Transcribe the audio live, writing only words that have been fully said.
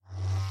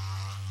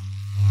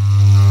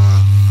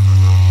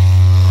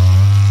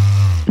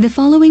The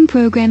following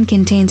program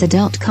contains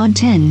adult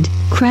content,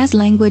 crass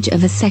language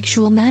of a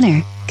sexual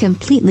manner,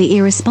 completely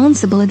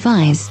irresponsible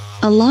advice,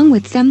 along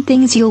with some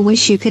things you'll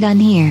wish you could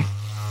unhear.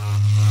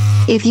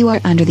 If you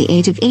are under the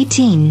age of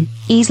 18,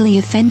 easily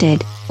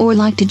offended, or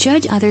like to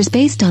judge others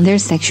based on their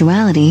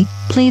sexuality,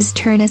 please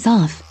turn us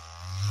off.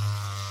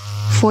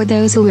 For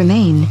those who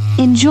remain,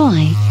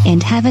 enjoy,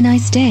 and have a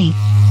nice day.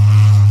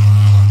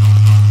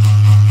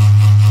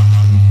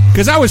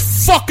 Cause I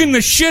was fucking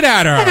the shit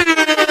out of her.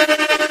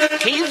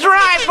 He's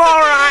right, all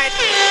right.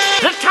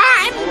 The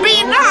time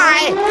be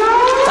nigh.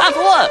 Time for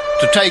what?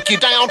 To take you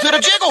down to the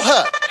Jiggle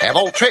Hut. Have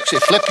old Trixie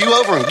flip you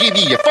over and give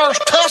you your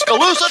first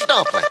Tuscaloosa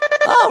dumpling.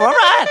 Oh, all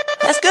right.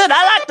 That's good.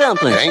 I like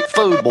dumplings. It ain't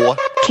food, boy.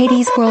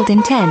 Katie's World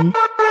in 10,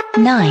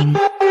 9,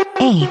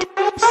 8,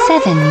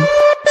 7,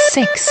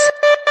 6,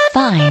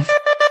 5,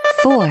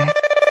 4,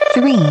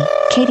 3.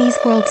 Katie's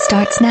World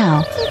starts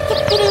now.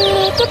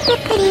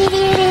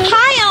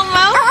 Hi,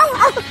 Elmo.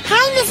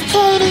 Hi, Miss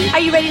Katie. Are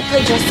you ready to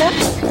play dress up?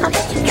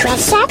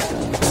 Dress up?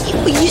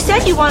 You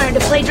said you wanted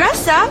to play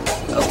dress up.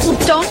 Well,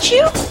 don't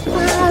you?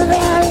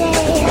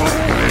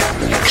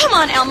 Come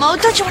on, Elmo.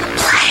 Don't you want to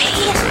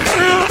play?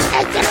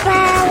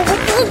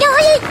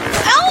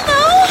 Elmo!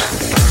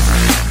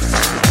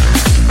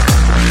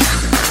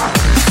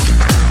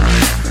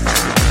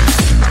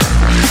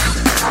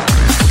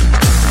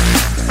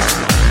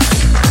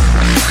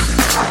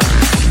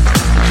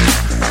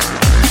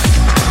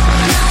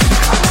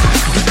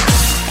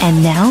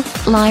 And now,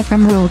 live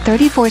from Rule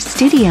 34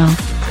 Studio,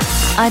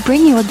 I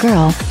bring you a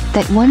girl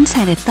that once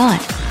had a thought.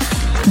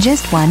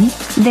 Just one,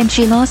 then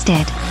she lost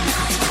it.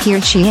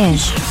 Here she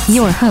is,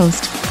 your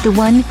host, the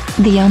one,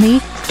 the only,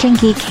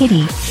 Kinky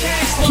Katie.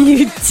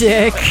 You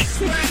dick.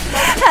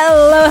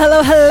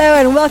 Hello,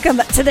 and welcome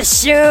to the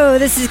show.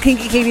 This is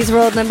Kinky Katie's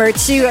World number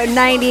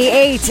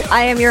 298.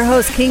 I am your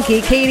host,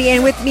 Kinky Katie,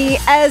 and with me,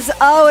 as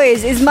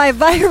always, is my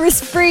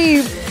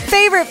virus-free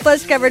favorite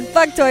flesh-covered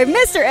fuck toy,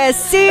 Mr.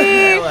 SC.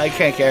 Well, I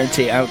can't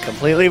guarantee I'm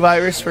completely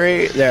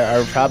virus-free. There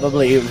are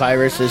probably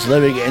viruses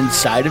living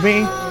inside of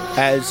me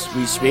as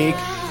we speak,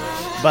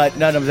 but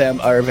none of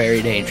them are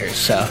very dangerous,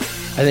 so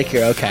I think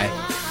you're okay.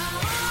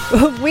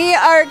 We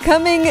are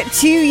coming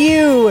to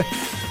you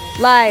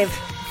live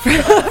from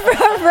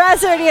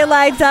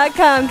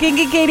BrassRadioLive.com,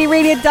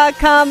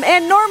 KinkyKatieRadio.com,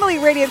 and normally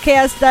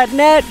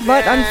RadioChaos.net,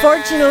 but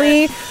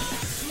unfortunately,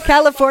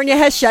 California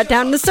has shut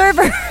down the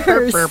servers.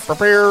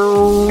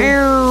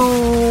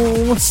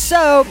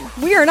 So,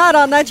 we are not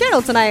on that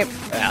channel tonight.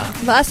 Yeah.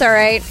 That's all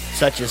right.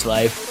 Such is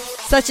life.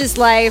 Such is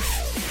life.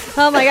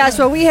 Oh my gosh,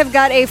 well, we have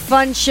got a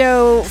fun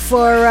show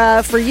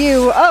for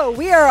you. Oh,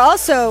 we are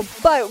also,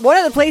 but one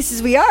of the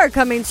places we are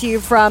coming to you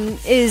from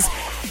is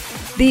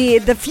the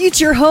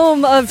future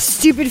home of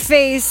stupid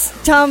face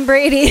Tom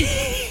Brady.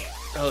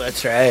 Oh,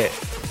 that's right.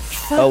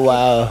 Oh,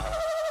 wow.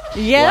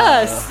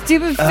 Yeah, wow.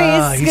 Stupid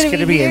face he's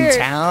gonna be here. in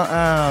town.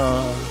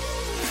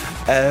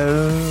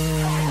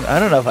 I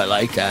don't know if I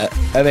like that.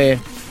 I mean,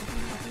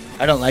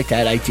 I don't like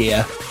that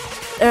idea.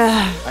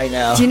 I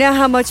know. Do you know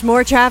how much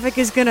more traffic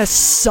is gonna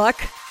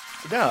suck?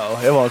 No,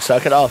 it won't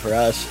suck at all for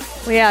us.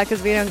 Well, yeah,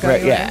 because we don't go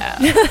right, anywhere. Yeah.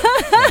 Yeah,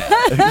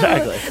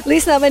 exactly. At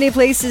least not many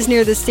places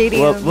near the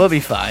stadium. We'll be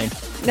fine.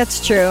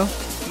 That's true.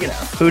 You know,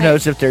 who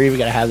knows if they're even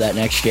gonna have that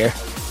next year?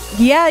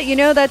 Yeah, you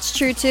know that's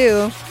true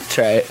too. That's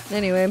right.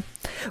 Anyway,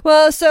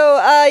 well, so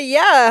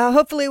yeah,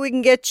 hopefully we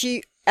can get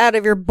you out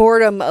of your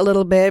boredom a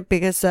little bit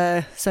because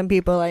some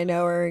people I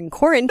know are in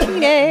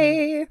quarantine.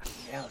 Yeah,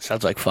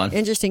 sounds like fun.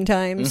 Interesting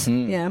times.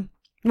 Mm-hmm. Yeah.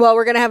 Well,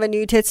 we're gonna have a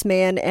new Tits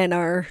Man and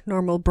our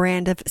normal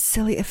brand of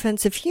silly,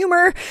 offensive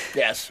humor.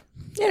 Yes.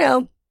 You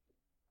know,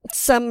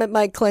 some that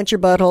might clench your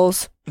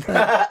buttholes,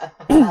 but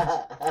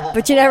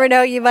you never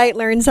know. You might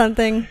learn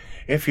something.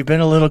 If you've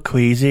been a little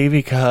queasy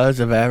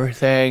because of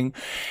everything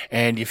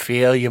and you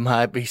feel you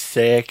might be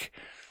sick,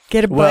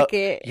 get a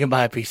bucket. You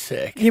might be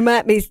sick. You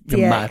might be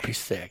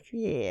sick.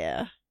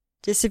 Yeah.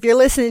 Just if you're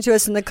listening to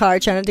us in the car,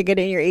 try not to get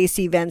in your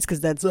AC vents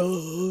because that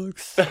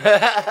sucks.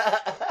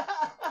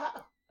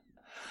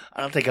 I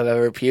don't think I've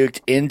ever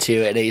puked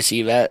into an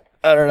AC vent.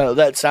 I don't know.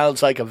 That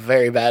sounds like a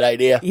very bad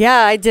idea.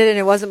 Yeah, I did, and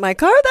it wasn't my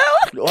car,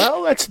 though.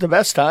 Well, that's the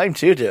best time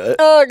to do it.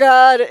 Oh,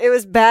 God. It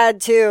was bad,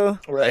 too.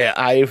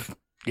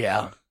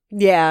 Yeah.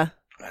 Yeah.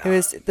 It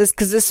was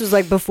because this was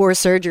like before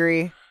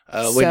surgery.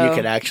 When you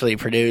could actually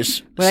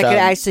produce I could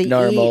actually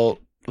normal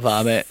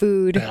vomit.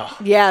 Food.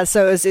 Ugh. Yeah,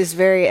 so it was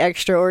very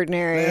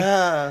extraordinary.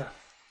 Yeah.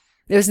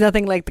 There was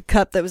nothing like the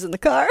cup that was in the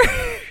car.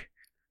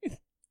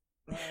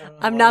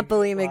 I'm not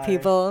bulimic,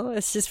 people.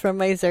 It's just from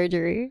my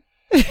surgery.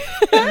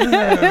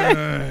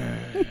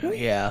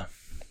 Yeah.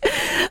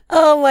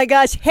 Oh my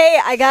gosh. Hey,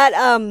 I got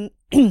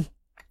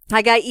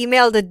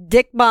emailed a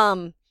dick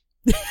bomb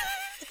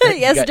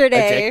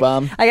yesterday. A dick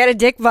bomb? I got a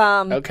dick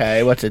bomb.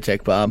 Okay, what's a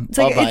dick bomb? It's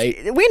like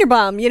it's wiener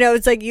bomb. You know,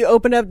 it's like you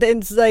open up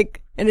and it's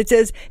like, and it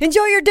says,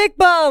 "Enjoy your dick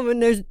bomb,"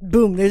 and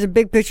there's a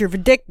big picture of a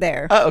dick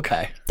there. Oh,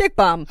 okay. Dick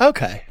bomb.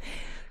 Okay.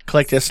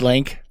 Click this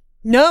link.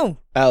 No.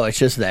 Oh, it's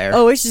just there.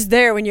 Oh, it's just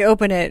there when you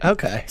open it.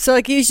 Okay. So,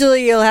 like,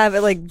 usually you'll have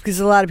it, like, because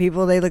a lot of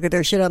people, they look at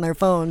their shit on their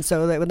phone,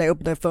 so that when they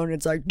open their phone,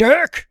 it's like,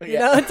 dick! You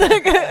know? It's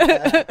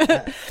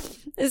like...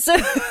 so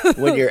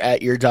When you're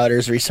at your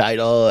daughter's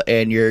recital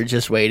and you're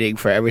just waiting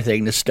for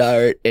everything to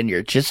start and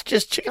you're just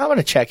I want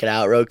to check it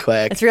out real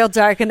quick. it's real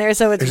dark in there,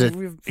 so it's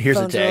here's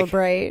a phone's real dick.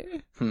 bright.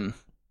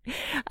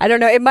 I don't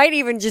know. It might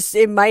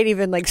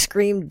even like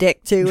scream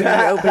dick too when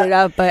you open it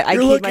up, but I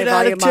You're keep my looking at a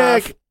volume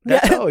off. dick.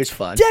 That's always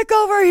fun. Dick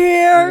over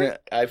here.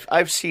 Yeah,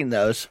 I've seen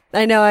those.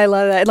 I know, I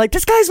love that. Like,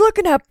 this guy's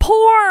looking at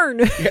porn.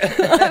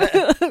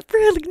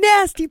 Really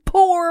nasty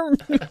porn.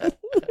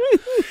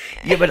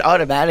 Yeah, but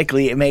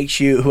automatically it makes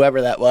you,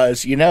 whoever that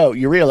was, you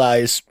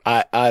realize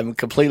I'm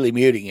completely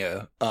muting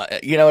you.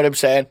 You know what I'm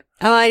saying?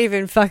 I might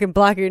even fucking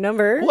block your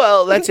number.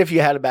 Well, that's if you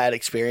had a bad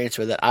experience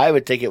with it. I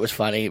would think it was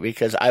funny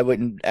because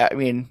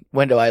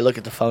when do I look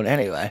at the phone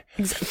anyway?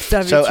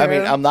 So, I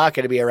mean, I'm not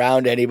going to be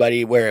around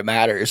anybody where it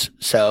matters.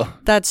 So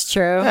that's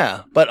true.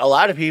 Yeah. But a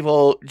lot of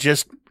people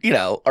just,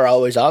 are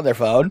always on their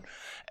phone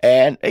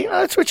and,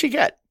 that's what you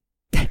get.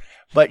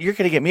 But you're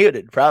going to get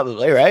muted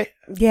probably, right?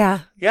 Yeah.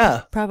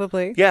 Yeah.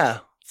 Probably.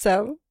 Yeah.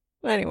 So,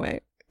 anyway.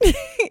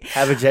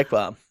 Have a dick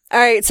bomb. All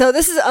right, so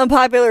this is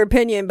unpopular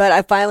opinion, but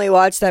I finally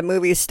watched that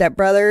movie Step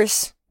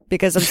Brothers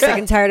because I'm sick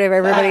and tired of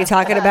everybody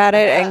talking about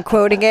it and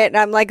quoting it. And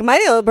I'm like, am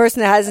I the only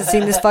person that hasn't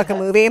seen this fucking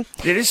movie?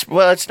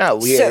 It's not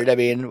weird. I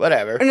mean,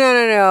 whatever.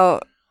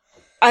 No.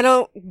 I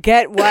don't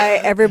get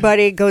why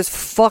everybody goes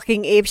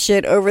fucking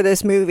apeshit over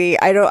this movie.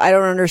 I don't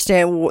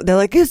understand. They're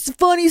like, it's the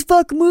funniest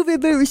fucking movie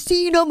I've ever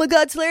seen. Oh my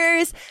God, it's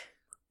hilarious.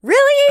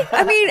 Really?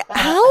 I mean,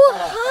 how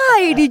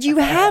high did you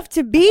have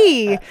to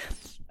be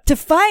to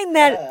find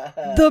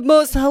that the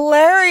most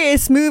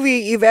hilarious movie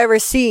you've ever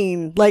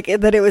seen, like,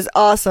 that it was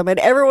awesome? And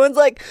everyone's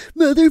like,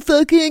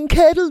 motherfucking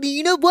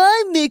Catalina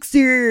wine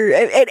mixer.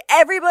 And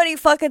everybody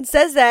fucking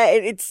says that.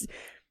 And it's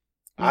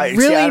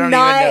really I don't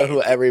not. even know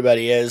who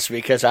everybody is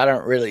because I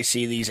don't really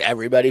see these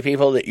everybody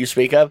people that you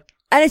speak of.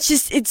 And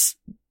it's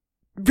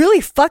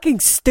really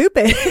fucking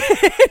stupid.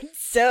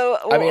 So,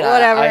 I mean,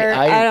 whatever.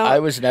 I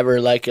was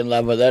never like in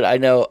love with it. I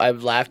know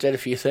I've laughed at a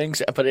few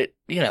things, but it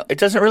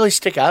doesn't really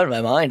stick out in my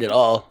mind at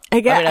all.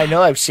 I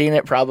know I've seen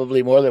it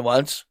probably more than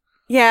once.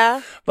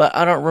 Yeah. But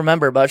I don't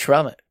remember much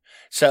from it.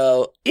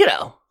 So,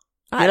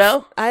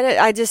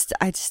 I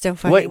just don't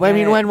find Wait, I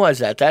mean, when was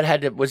that?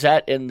 Was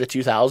that in the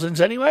 2000s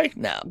anyway?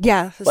 No.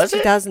 Yeah, it was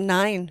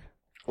 2009. It?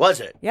 Was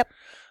it? Yep.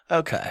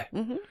 Okay.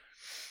 Mm-hmm.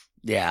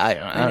 Yeah, I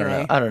don't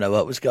know. I don't know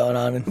what was going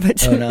on in 09.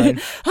 I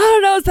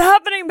don't know what's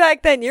happening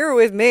back then. You were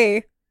with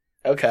me.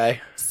 Okay.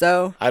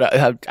 So I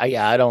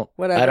don't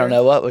whatever. I don't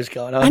know what was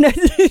going on. I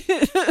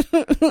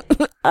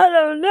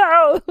don't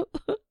know.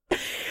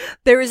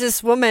 There was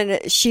this woman,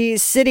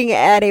 she's sitting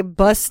at a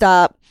bus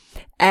stop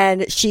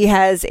and she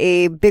has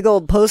a big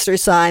old poster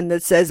sign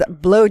that says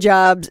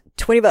blowjobs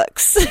 $20.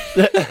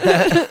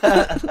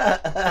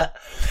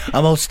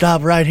 I'm gonna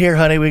stop right here,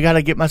 honey. We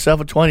gotta get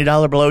myself a $20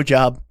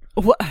 blowjob.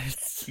 What?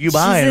 You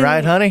buying,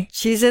 right, honey?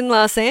 She's in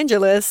Los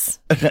Angeles.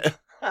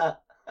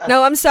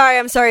 No, I'm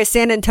sorry,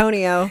 San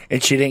Antonio.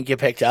 And she didn't get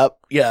picked up.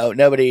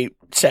 Nobody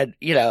said,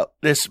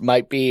 this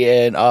might be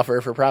an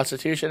offer for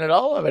prostitution at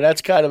all. I mean,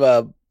 that's kind of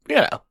a,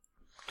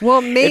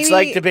 Well, maybe it's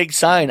like the big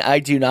sign. I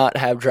do not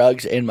have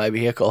drugs in my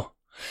vehicle.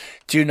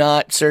 Do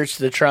not search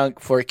the trunk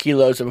for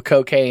kilos of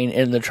cocaine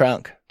in the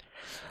trunk.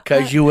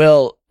 Because you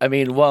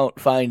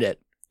won't find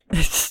it.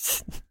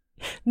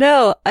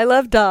 No, I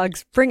love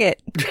dogs. Bring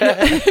it.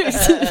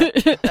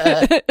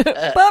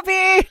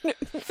 Puppy!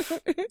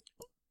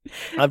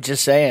 I'm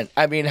just saying.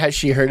 I mean, has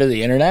she heard of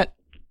the internet?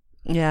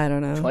 Yeah, I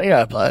don't know.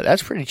 $20,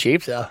 that's pretty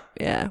cheap, though.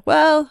 Yeah.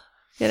 Well,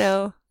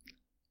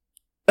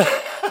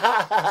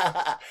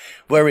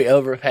 Were we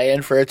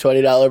overpaying for a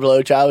 $20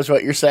 blowjob is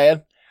what you're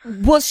saying?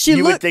 Well,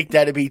 you would think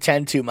that'd be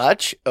 10 too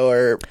much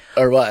or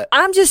what?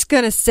 I'm just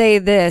going to say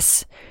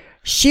this.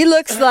 She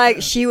looks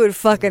like she would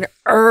fucking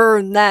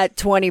earn that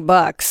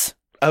 $20.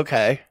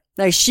 Okay.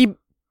 Like she'd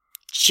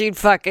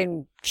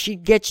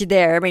get you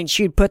there. I mean,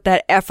 she'd put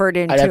that effort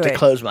into it. I'd have to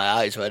close my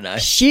eyes, wouldn't I?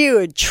 She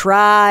would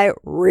try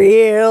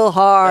real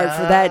hard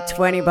for that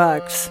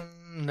 $20.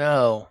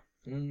 No.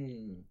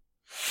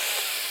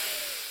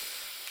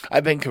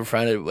 I've been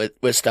confronted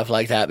with stuff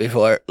like that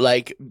before.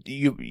 Like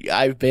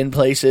I've been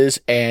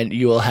places and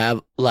you will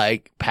have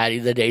like Patty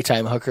the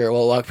daytime hooker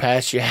will walk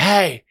past you.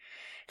 Hey,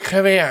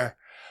 come here.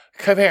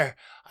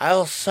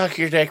 I'll suck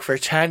your dick for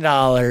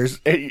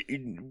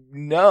 $10.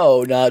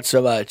 No, not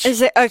so much.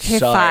 Is it okay?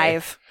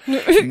 Sorry.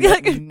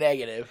 $5.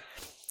 Negative.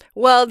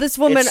 Well, this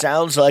woman. It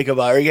sounds like a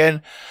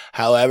bargain.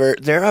 However,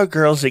 there are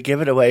girls that give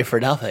it away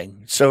for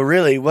nothing. So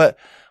really, why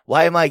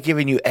am I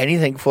giving you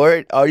anything for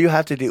it? All you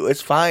have to do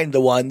is find the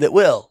one that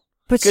will.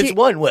 Because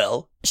one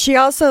will. She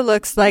also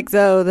looks like,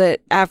 though, that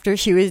after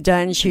she was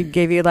done, she'd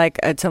give you like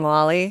a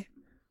tamale.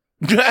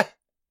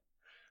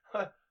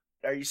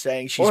 Are you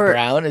saying she's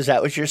brown? Is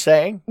that what you're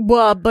saying?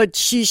 Well, but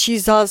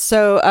she's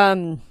also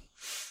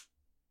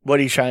What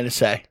are you trying to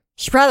say?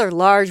 She's a rather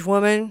large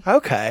woman.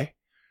 Okay.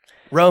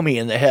 Romy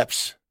in the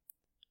hips.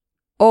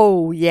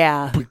 Oh,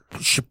 yeah.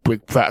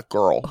 Big fat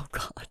girl. Oh,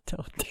 God,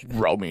 don't do that.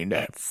 Roll me in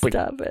that.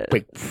 Stop it.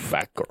 Big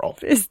fat girl.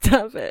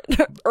 Stop it.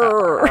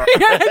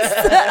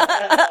 Yes.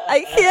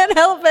 I can't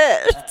help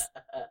it.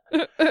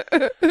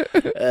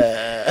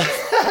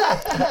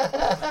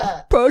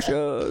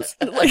 Precious.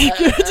 Like,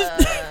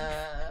 just,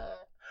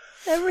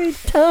 every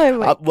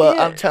time.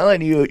 I'm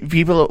telling you,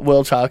 people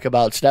will talk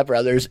about Step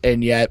Brothers,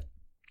 and yet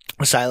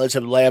Silence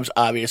of the Lambs,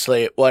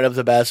 obviously one of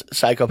the best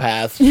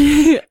psychopaths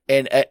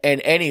in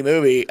any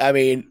movie. I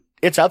mean,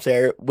 it's up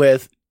there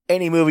with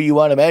any movie you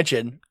want to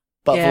mention.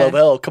 Buffalo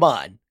Bill, come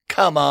on.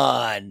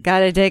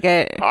 Gotta take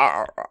it.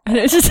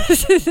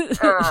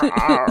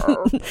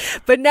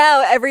 But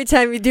now, every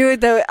time you do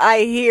it, though, I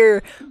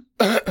hear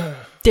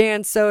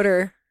Dan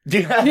Soder.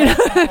 Dan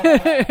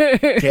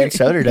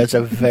Soder does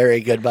a very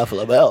good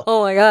Buffalo Bill.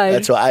 Oh my God.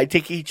 That's why I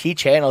think he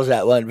channels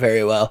that one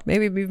very well.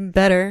 Maybe even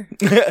better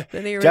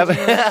than the original.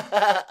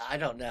 I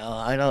don't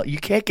know. You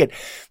can't get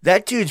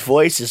that dude's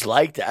voice is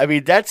like that. I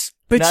mean, that's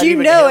but not you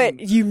even know him.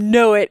 it. You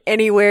know it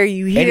anywhere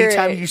you hear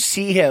Anytime it. you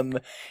see him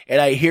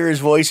and I hear his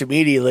voice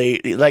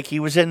immediately, like he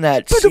was in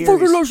that Put series. the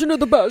fucking lotion in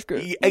the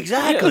basket.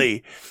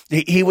 Exactly.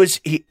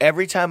 He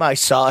every time I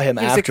saw him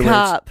He's afterwards. a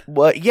cop.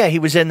 Well, yeah, he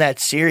was in that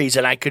series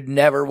and I could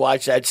never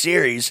watch that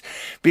series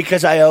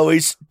because I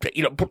always, put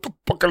the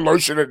fucking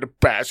lotion in the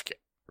basket.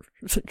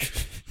 It's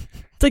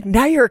like,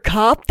 now you're a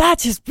cop?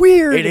 That's just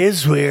weird. It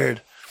is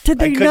weird. Did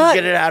they I couldn't not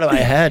get it out of my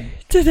head.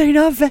 Did they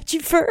not vet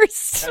you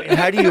first? I mean,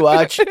 how do you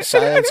watch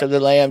Silence of the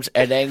Lambs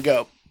and then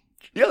go,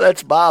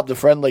 that's Bob, the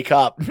friendly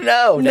cop?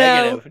 No,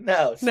 negative.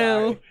 No,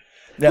 sorry.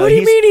 No, What do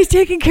you mean he's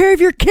taking care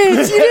of your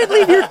kids? You didn't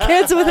leave your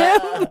kids with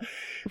him.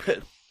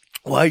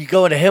 Why are you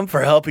going to him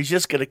for help? He's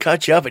just going to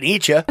cut you up and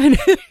eat you.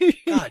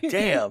 God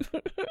damn.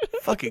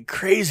 Fucking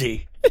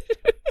crazy.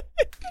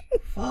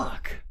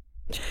 Fuck.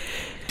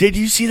 Did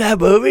you see that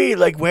movie?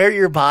 Like, wear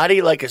your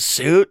body like a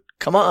suit?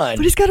 Come on.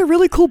 But he's got a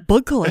really cool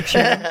bug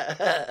collection.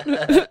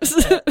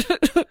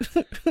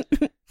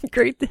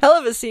 Great. Hell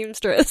of a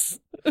seamstress.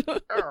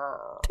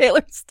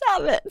 Taylor,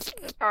 stop it.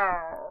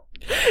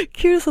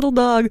 Cutest little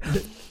dog.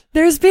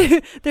 There's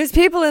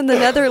people in the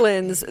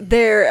Netherlands.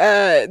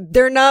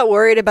 They're not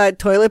worried about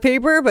toilet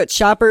paper, but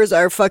shoppers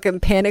are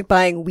fucking panic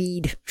buying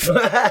weed.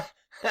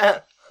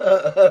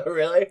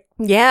 Really?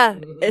 Yeah.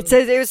 It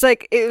says it was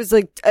like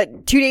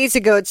 2 days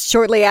ago. It's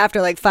shortly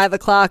after like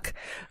 5:00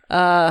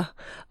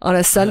 on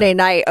a Sunday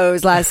night. Oh, it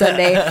was last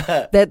Sunday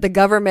that the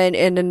government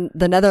in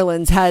the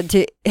Netherlands had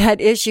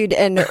issued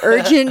an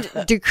urgent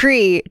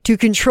decree to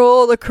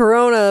control the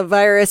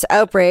coronavirus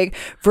outbreak.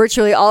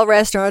 Virtually all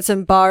restaurants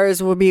and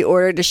bars will be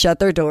ordered to shut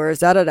their doors.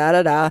 Da da da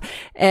da da.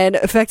 And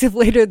effective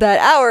later that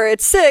hour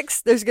at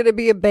 6, there's going to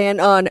be a ban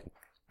on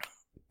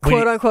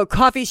quote unquote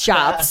coffee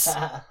shops.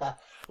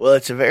 Well,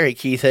 it's a very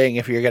key thing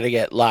if you're going to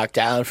get locked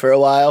down for a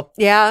while.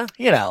 Yeah.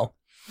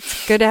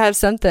 It's good to have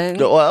something.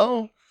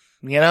 Well,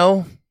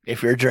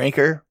 if you're a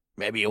drinker,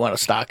 maybe you want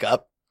to stock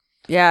up.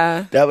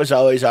 Yeah. That was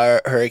always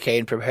our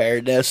hurricane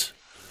preparedness.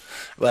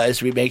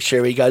 Was we make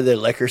sure we go to the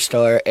liquor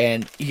store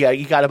and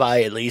you got to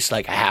buy at least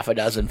like a half a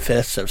dozen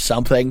fifths of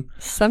something.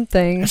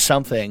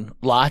 Something.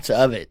 Lots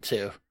of it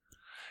too.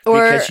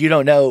 Because you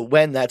don't know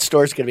when that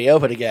store's going to be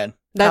open again.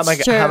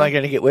 That's true. How am I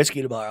going to get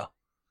whiskey tomorrow?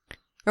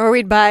 Or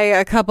we'd buy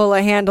a couple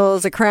of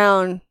handles of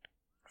Crown.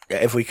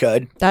 If we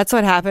could. That's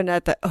what happened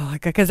at the... Oh, my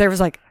God. Because there was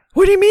like,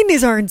 what do you mean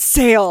these are on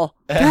sale?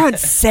 They're on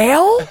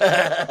sale?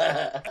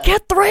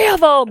 Get 3 of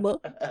them.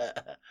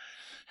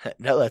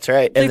 No, that's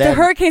right. Like, the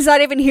hurricane's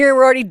not even here.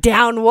 We're already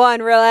down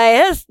 1. We're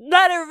like, it's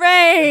not a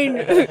rain.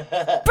 Bring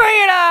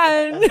it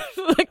on.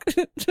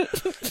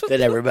 Then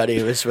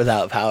everybody was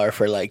without power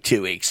for like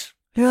 2 weeks.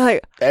 You're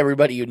like...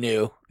 Everybody you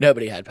knew,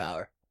 nobody had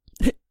power.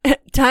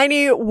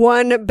 Tiny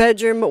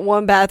 1-bedroom,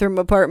 1-bathroom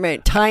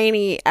apartment.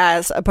 Tiny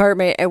ass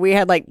apartment. And we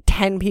had like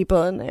 10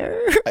 people in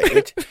there.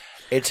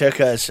 It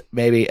took us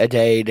maybe a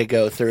day to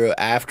go through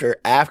after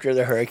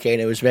the hurricane.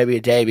 It was maybe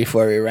a day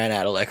before we ran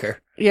out of liquor.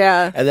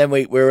 Yeah. And then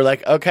we were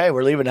like, okay,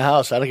 we're leaving the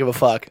house. I don't give a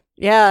fuck.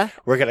 Yeah.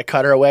 We're going to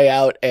cut our way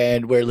out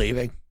and we're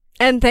leaving.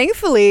 And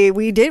thankfully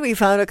we did. We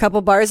found a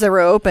couple bars that were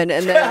open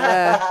and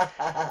then,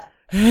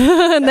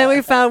 and then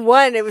we found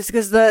one. It was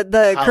because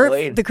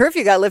the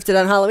curfew got lifted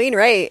on Halloween,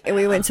 right? And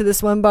we went to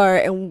this one bar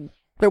and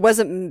there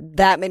wasn't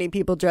that many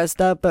people dressed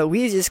up, but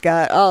we just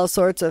got all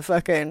sorts of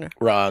fucking...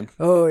 Wrong.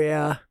 Oh,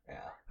 yeah.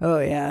 Oh,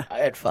 yeah. I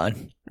had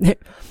fun.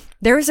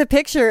 There was a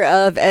picture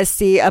of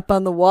SC up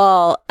on the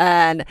wall,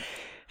 and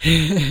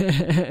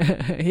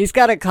he's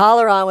got a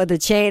collar on with a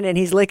chain, and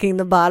he's licking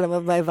the bottom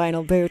of my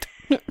vinyl boot.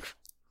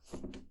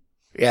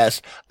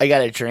 Yes, I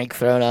got a drink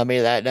thrown on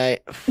me that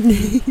night.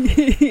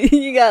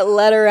 You got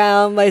led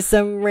around by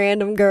some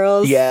random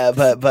girls. Yeah,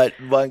 but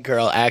one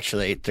girl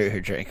actually threw her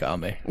drink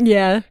on me.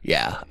 Yeah.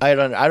 Yeah. I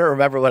don't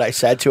remember what I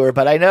said to her,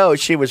 but I know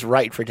she was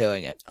right for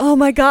doing it. Oh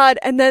my God.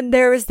 And then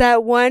there was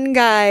that one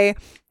guy,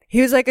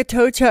 he was like a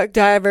tow truck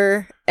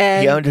driver,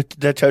 and he owned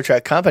the tow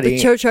truck company. The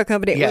tow truck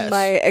company. Yes. When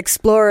my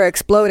Explorer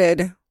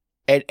exploded.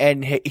 And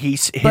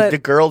the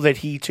girl that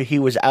he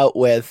was out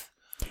with,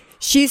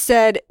 she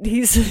said,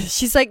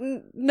 she's like,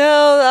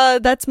 no,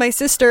 that's my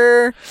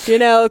sister,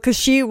 because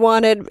she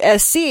wanted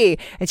SC,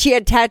 and she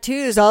had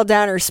tattoos all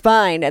down her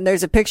spine, and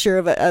there's a picture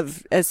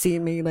of SC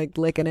and me like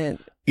licking it.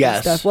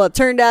 Yes. Stuff. Well, it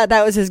turned out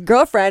that was his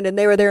girlfriend, and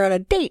they were there on a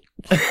date.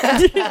 We're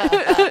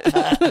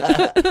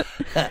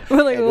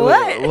like,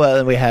 what? Well,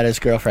 then we had his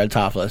girlfriend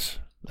topless.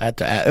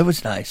 It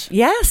was nice.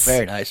 Yes.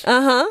 Very nice.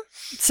 Uh-huh.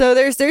 So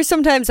there's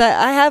sometimes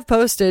I have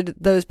posted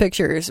those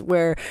pictures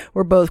where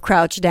we're both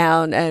crouched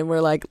down and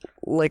we're like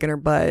licking her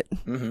butt.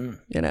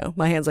 Mm-hmm.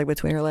 My hands like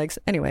between her legs.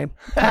 Anyway.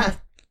 I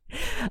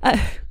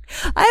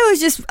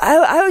was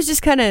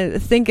just kind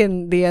of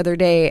thinking the other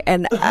day,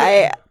 and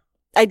I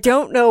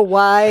don't know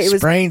why it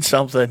was sprained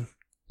something.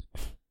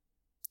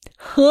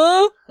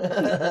 Huh?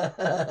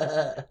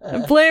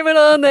 I'm blaming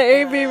on the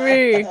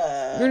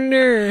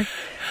ABV.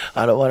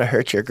 I don't want to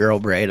hurt your girl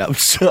brain. I'm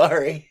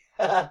sorry.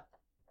 Yeah,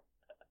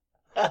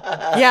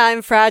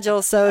 I'm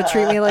fragile, so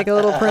treat me like a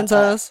little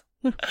princess.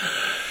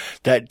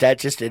 That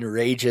just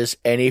enrages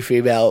any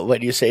female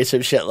when you say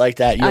some shit like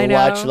that. You'll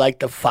watch like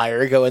the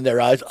fire go in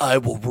their eyes. I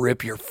will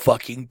rip your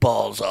fucking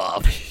balls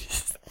off.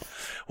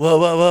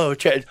 Whoa.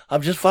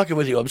 I'm just fucking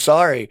with you. I'm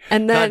sorry.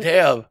 And then,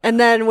 goddamn. And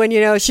then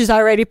when, she's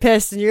already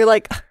pissed and you're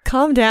like,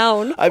 calm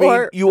down. I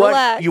mean, you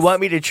relax. want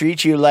me to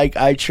treat you like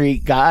I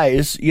treat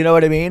guys. You know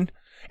what I mean?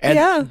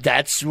 And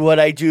that's what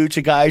I do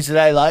to guys that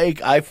I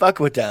like. I fuck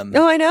with them.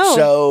 Oh, I know.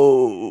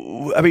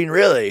 So, I mean,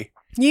 really.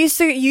 You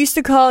used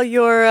to call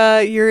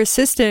your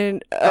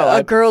assistant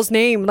a girl's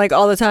name like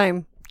all the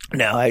time.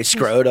 No, I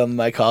scrotum.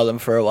 I called him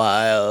for a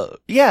while.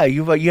 Yeah,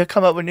 you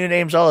come up with new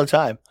names all the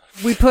time.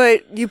 You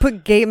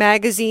put gay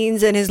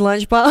magazines in his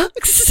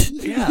lunchbox.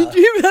 Yeah. Do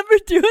you remember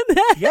doing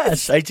that?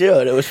 Yes, I do,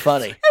 and it was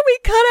funny. And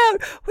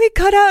we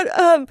cut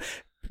out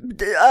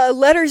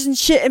letters and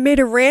shit and made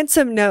a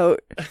ransom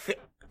note.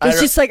 It's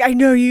just like, I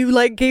know you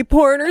like gay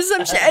porn or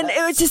some shit. And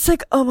it was just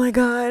like, oh my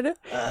God.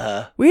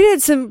 We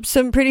did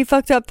some pretty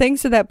fucked up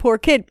things to that poor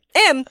kid.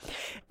 And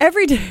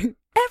every day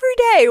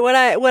when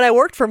I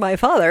worked for my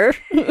father,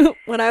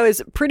 when I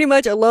was pretty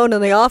much alone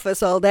in the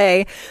office all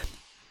day,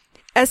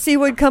 SC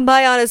would come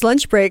by on his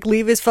lunch break,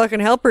 leave his fucking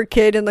helper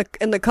kid in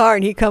the car,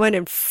 and he'd come in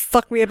and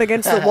fuck me up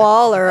against the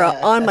wall or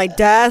on my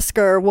desk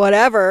or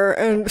whatever,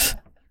 and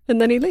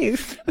then he'd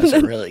leave. That's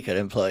a really good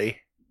employee.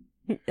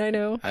 I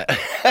know.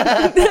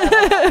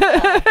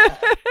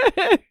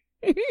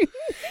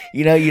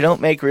 You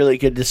don't make really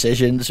good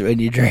decisions when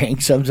you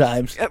drink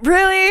sometimes.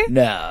 Really?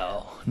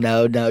 No.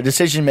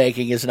 Decision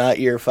making is not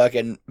your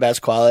fucking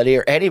best quality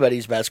or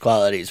anybody's best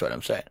quality is what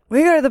I'm saying.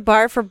 We go to the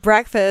bar for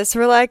breakfast.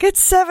 We're like,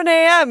 it's 7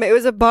 a.m. It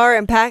was a bar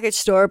and package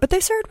store, but they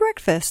served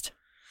breakfast.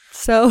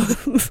 So,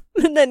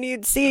 and then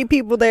you'd see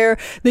people there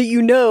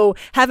that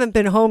haven't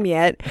been home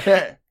yet.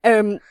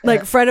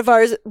 Like a friend of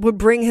ours would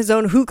bring his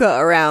own hookah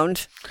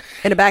around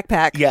in a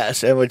backpack.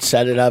 Yes, and would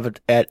set it up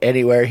at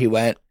anywhere he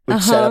went.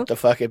 Would set up the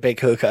fucking big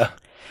hookah.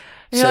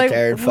 Sit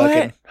there and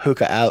fucking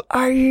hookah out. What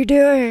are you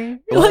doing?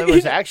 Well, it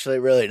was actually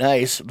really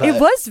nice. But it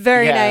was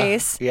very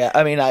nice. Yeah,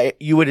 I mean,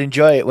 you would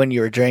enjoy it when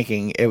you were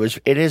drinking.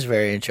 It is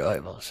very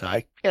enjoyable.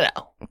 So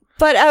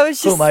But I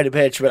was just, who am I to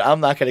bitch? But I'm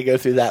not going to go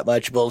through that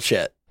much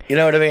bullshit. You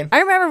know what I mean?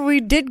 I remember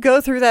we did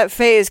go through that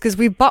phase because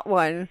we bought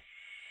one,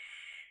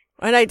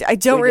 and I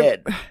don't. We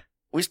did.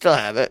 We still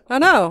have it. I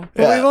know,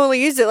 but we've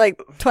only used it like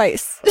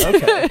twice.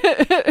 Okay.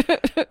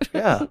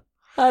 Yeah.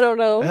 I don't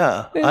know.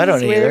 Yeah, I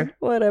don't either.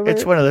 Whatever.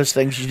 It's one of those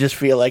things you just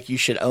feel like you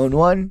should own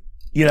one.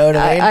 You know what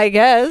I mean? I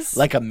guess.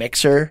 Like a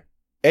mixer.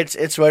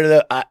 It's one of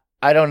the.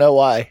 I don't know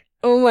why.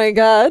 Oh my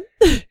God.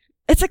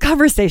 It's a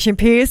conversation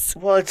piece.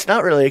 Well, it's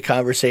not really a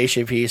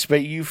conversation piece,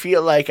 but you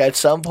feel like at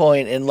some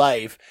point in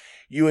life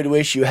you would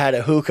wish you had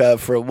a hookah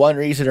for one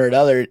reason or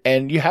another,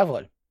 and you have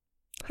one.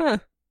 Huh.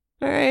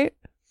 All right.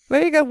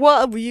 There you go.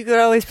 Well, you could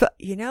always put.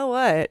 You know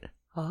what?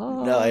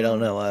 Oh. No, I don't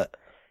know what.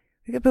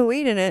 You could put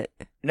weed in it.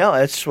 No,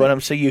 that's what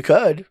I'm saying. You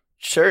could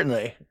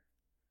certainly.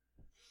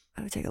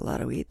 I would take a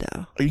lot of weed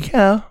though.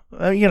 Yeah,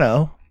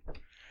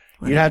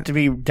 you'd have to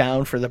be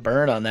down for the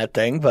burn on that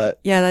thing, but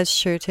yeah, that's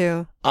true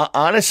too.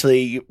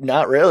 Honestly,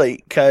 not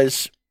really,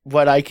 because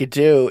what I could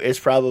do is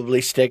probably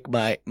stick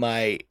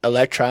my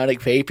electronic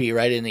vapey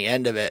right in the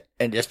end of it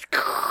and just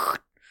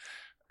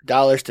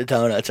dollars to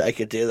donuts. I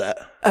could do that.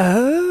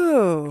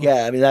 Oh.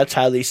 Yeah, I mean, that's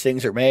how these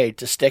things are made,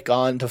 to stick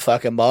on to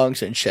fucking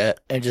bongs and shit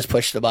and just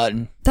push the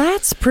button.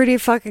 That's pretty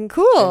fucking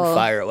cool. And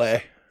fire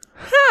away.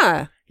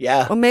 Huh.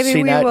 Yeah. Well, maybe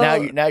we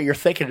will. Now you're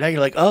thinking, now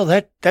you're like,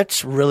 oh,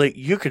 that's really,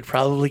 you could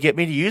probably get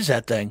me to use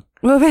that thing.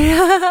 Well,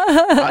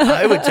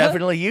 I would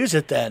definitely use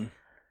it then.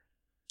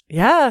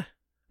 Yeah.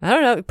 I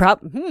don't know.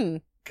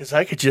 Because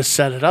I could just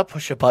set it up,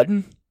 push a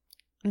button.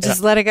 And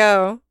just let it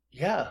go.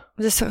 Yeah.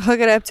 Just hook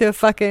it up to a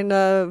fucking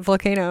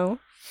volcano.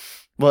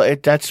 Well,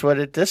 that's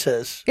what this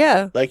is.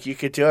 Yeah. Like, you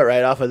could do it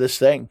right off of this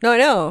thing. No, I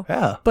know.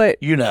 Yeah.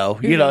 But you know.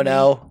 You don't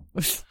know.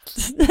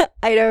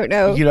 I don't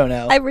know. You don't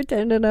know. I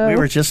pretend to know. We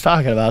were just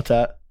talking about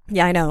that.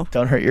 Yeah, I know.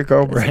 Don't hurt your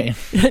girl brain.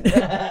 Okay.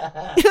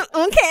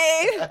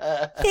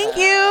 Thank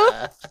you.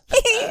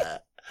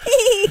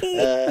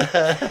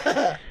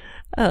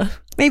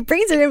 My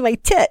brains are in my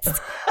tits.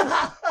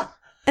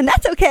 And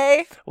that's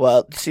okay.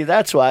 Well, see,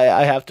 that's why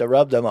I have to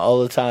rub them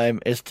all the time,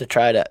 is to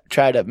try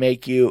to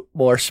make you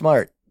more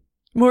smart.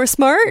 More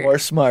smart? More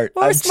smart.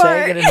 More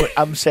smart.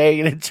 I'm saying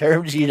it in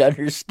terms you'd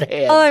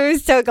understand. Oh, I'm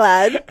so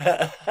glad.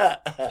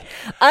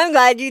 I'm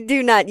glad you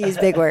do not use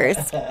big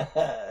words.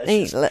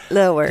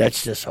 Little words.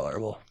 That's just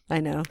horrible. I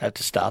know. I have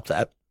to stop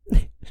that.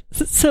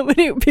 So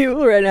many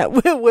people right now,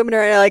 women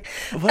are like,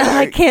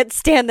 I can't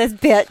stand this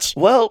bitch.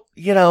 Well,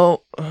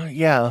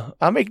 yeah,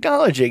 I'm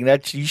acknowledging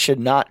that you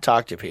should not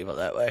talk to people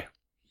that way.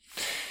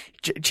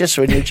 Just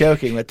when you're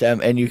joking with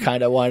them and you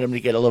kind of want them to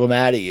get a little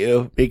mad at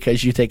you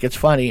because you think it's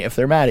funny if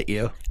they're mad at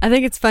you. I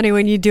think it's funny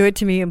when you do it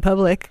to me in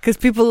public because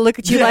people look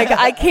at you like,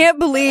 I can't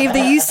believe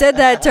that you said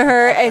that to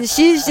her. And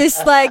she's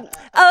just like,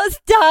 oh,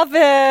 stop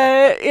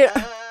it.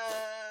 Yeah.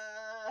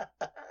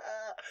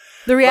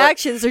 The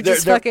reactions are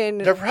just fucking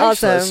they're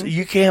priceless. awesome.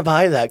 You can't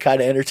buy that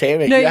kind of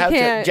entertainment. No, you you have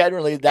can't. to.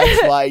 Generally,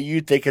 that's why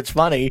you think it's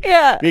funny.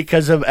 Yeah.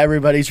 Because of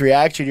everybody's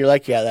reaction. You're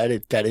like, yeah,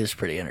 that is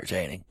pretty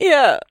entertaining.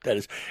 Yeah. That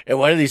is. And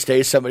one of these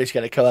days, somebody's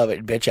going to come up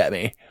and bitch at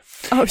me.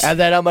 Oh, and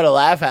then I'm going to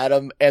laugh at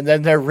them, and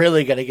then they're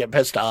really going to get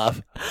pissed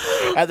off.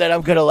 And then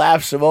I'm going to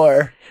laugh some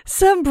more.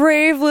 Some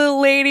brave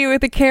little lady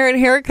with a Karen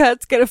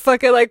haircut's gonna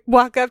fucking like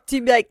walk up to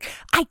you and be like,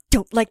 I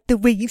don't like the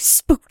way you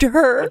spoke to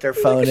her. With their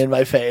phone in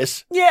my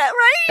face. Yeah,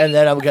 right? And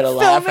then I'm going to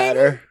laugh at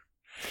her.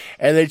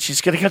 And then she's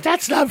going to go,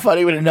 that's not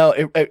funny. But no,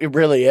 it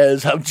really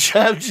is. I'm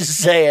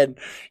just saying,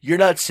 you're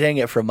not saying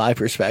it from my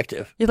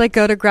perspective. You like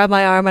go to grab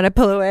my arm and I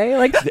pull away.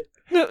 Like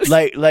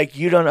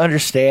you don't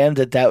understand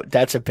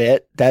that's a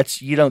bit.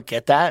 You don't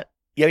get that.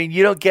 I mean,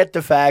 you don't get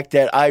the fact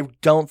that I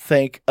don't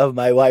think of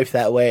my wife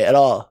that way at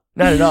all.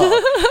 Not at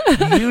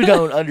all. You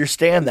don't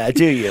understand that,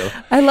 do you?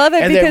 I love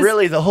it. And because then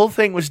really the whole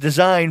thing was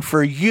designed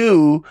for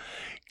you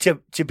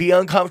to be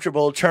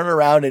uncomfortable, turn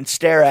around and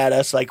stare at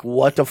us like,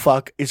 what the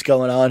fuck is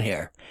going on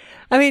here?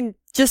 I mean,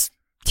 just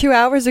 2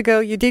 hours ago,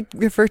 you did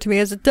refer to me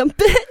as a dumb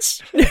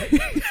bitch.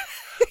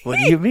 What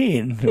do you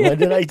mean? When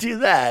did I do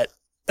that?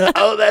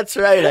 Oh, that's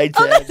right. I did.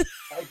 I did.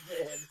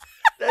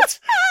 That's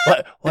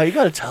why you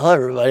got to tell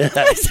everybody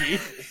that.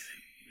 Jesus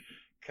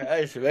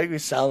Christ, you make me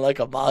sound like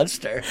a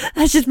monster.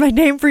 That's just my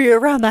name for you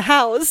around the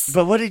house.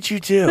 But what did you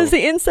do? That's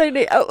the inside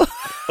name. Oh.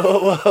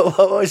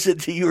 What was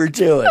it that you were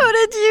doing?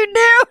 What did you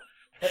do?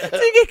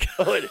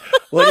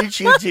 What did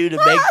you do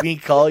to make me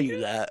call you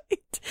that?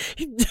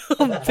 You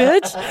dumb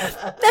bitch.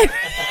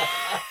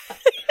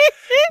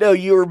 No,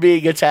 you were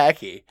being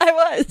attacky. I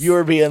was. You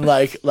were being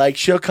like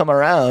she'll come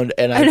around,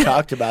 and I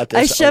talked about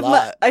this a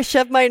lot. I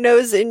shoved my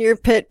nose in your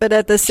pit, but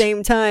at the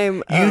same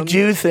time, you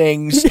do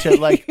things to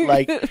like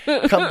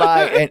come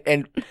by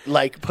and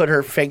like put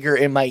her finger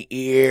in my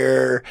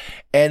ear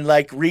and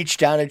like reach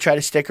down and try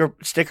to stick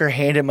her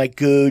hand in my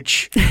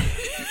gooch.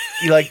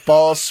 You like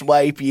ball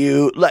swipe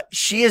you. Like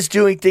she is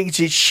doing things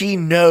that she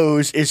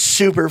knows is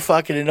super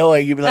fucking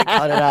annoying. You'd be like,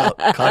 cut it out,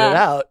 cut it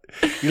out.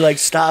 You're like,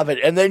 stop it.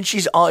 And then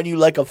she's on you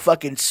like a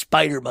fucking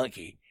spider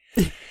monkey.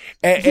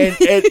 And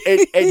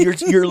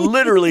you're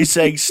literally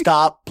saying,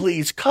 stop,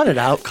 please cut it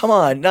out. Come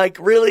on. Like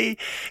really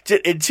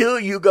until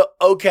you go,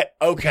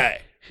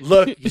 okay.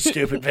 Look, you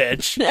stupid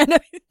bitch.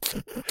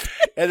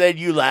 And then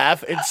you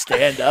laugh and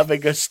stand up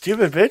and go,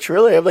 stupid bitch,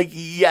 really? I'm like,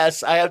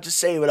 yes, I have to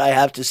say what I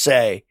have to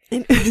say. To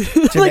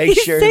like make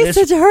you sure say this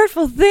such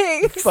hurtful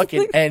things.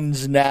 fucking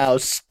ends now.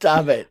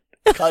 Stop it.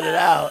 Cut it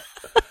out.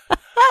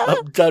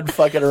 I'm done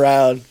fucking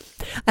around.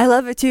 I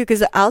love it too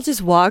because I'll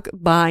just walk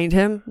behind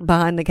him,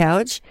 behind the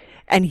couch,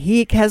 and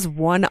he has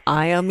one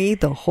eye on me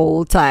the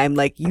whole time.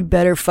 Like, you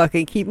better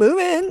fucking keep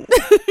moving.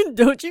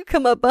 Don't you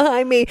come up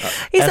behind me.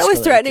 He's always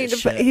threatening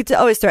to. He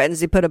always threatens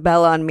to put a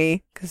bell on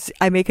me because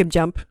I make him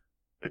jump.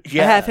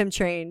 Yeah. I have him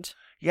trained.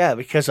 Yeah,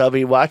 because I'll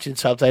be watching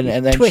something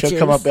and then she'll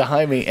come up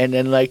behind me and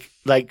then like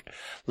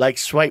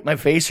swipe my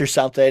face or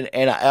something,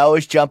 and I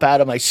always jump out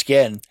of my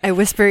skin. I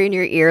whisper in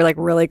your ear like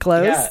really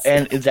close. Yeah,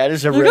 and that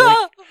is a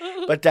really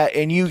but that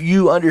and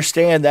you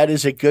understand that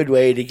is a good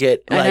way to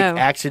get like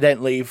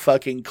accidentally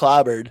fucking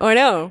clobbered. Oh, I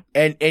know.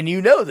 And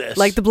you know this.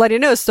 Like the bloody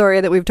nose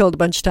story that we've told a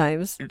bunch of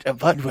times.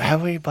 But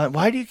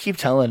why do you keep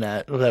telling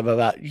that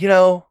about you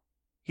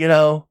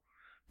know,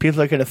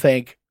 people are gonna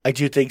think I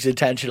do things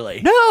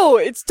intentionally. No,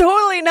 it's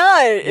totally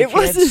not. It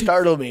wasn't.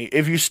 Startle me.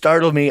 If you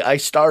startle me, I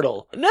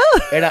startle. No.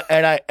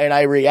 And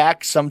I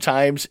react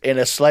sometimes in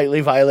a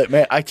slightly violent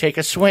manner. I take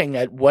a swing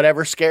at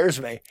whatever scares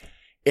me.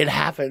 It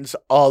happens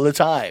all the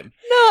time.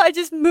 No, I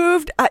just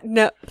moved.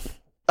 No.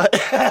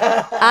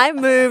 I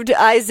moved.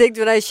 I zigged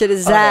when I should have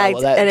zagged.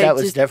 Oh, no, well, that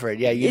was different.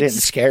 Yeah, you didn't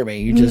scare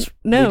me. You just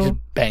we just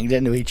banged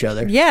into each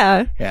other.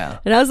 Yeah.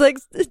 And I was like,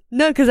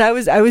 no, because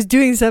I was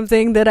doing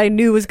something that I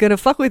knew was gonna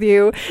fuck with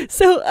you.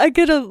 So I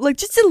got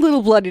just a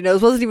little bloody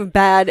nose. Wasn't even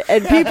bad.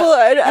 And people,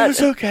 it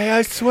was okay.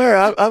 I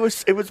swear,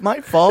 it was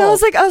my fault. I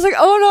was like,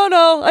 oh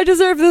no, I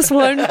deserve this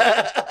one.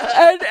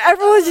 And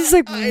everyone's just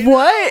like,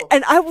 what?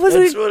 And I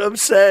wasn't. That's what I'm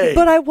saying.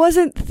 But I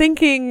wasn't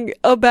thinking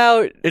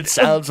about. It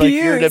sounds like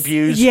you're an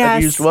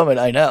abused woman.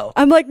 I know.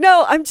 I'm like,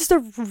 no, I'm just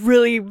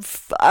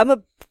I'm a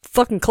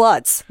fucking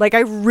klutz. Like,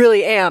 I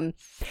really am.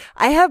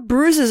 I have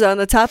bruises on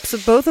the tops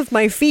of both of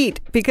my feet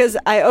because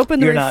I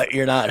opened the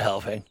You're not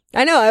helping.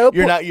 I know. I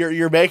opened.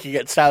 You're making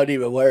it sound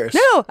even worse.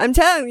 No, I'm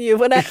telling you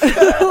when I.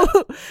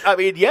 I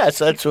mean, yes,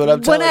 that's what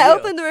I'm telling you. When I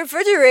opened the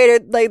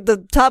refrigerator, like the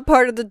top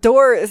part of the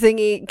door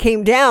thingy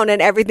came down, and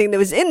everything that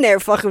was in there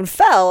fucking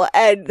fell,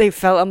 and they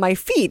fell on my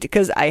feet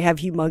because I have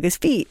humongous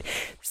feet.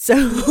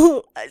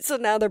 So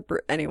now they're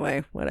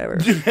anyway. Whatever.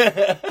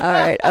 All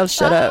right, I'll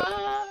shut up.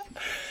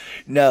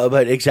 No,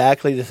 but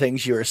exactly the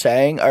things you were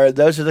saying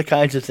those are the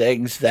kinds of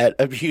things that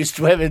abused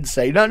women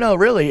say. No,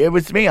 really, it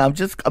was me. I'm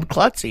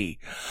klutzy.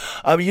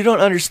 You don't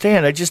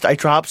understand. I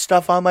drop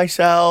stuff on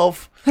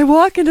myself. I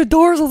walk into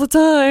doors all the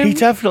time. He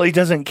definitely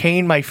doesn't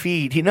cane my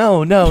feet.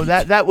 No,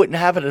 that wouldn't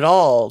happen at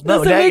all. No,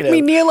 doesn't negative.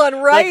 make me kneel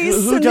on rice.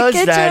 Like, who in does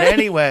the that kitchen?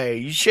 anyway?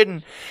 You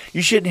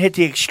shouldn't hit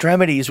the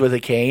extremities with a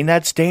cane.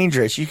 That's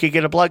dangerous. You could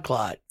get a blood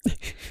clot.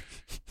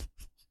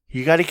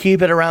 You got to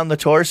keep it around the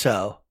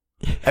torso.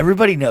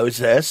 Everybody knows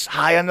this.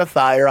 High on the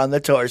thigh or on the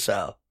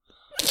torso.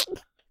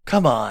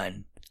 Come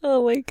on.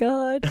 Oh my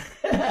God.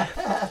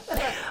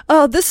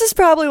 Oh, this is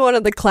probably one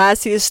of the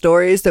classiest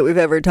stories that we've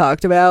ever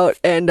talked about.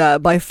 And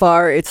by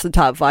far, it's the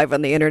top 5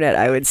 on the internet,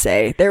 I would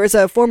say. There was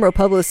a former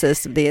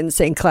publicist of the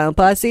Insane Clown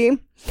Posse.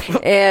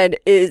 And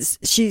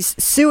she's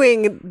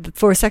suing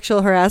for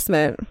sexual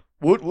harassment.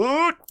 Woot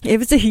woot. It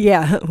was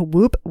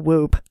whoop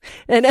whoop.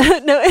 And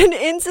an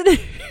incident.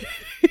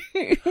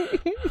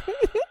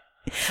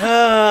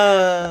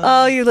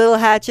 Oh, you little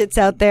hatchets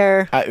out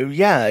there.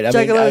 Yeah, I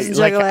Juggalos and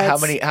like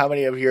juggalettes. how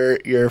many of your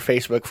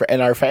Facebook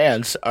and our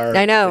fans are?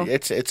 I know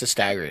it's a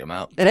staggering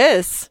amount. It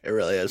is. It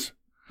really is.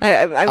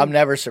 I'm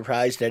never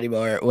surprised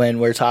anymore when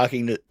we're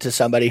talking to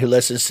somebody who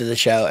listens to the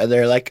show and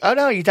they're like, "Oh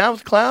no, you down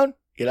with the clown?"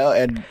 You know,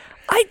 and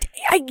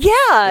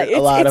a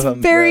lot of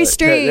them. Very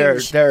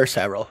strange. There are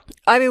several.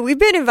 I mean, we've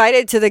been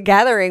invited to the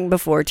gathering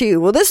before too.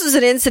 Well, this is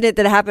an incident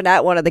that happened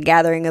at one of the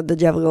gathering of the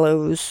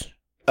Juggalos.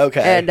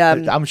 Okay, and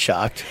I'm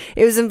shocked.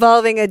 It was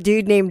involving a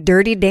dude named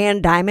Dirty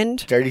Dan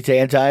Diamond. Dirty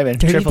Dan Diamond.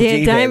 Triple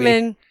D,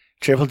 baby.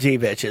 Triple D,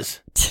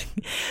 bitches.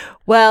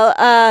 Well,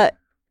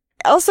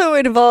 also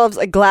it involves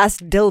a glass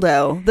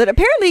dildo that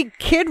apparently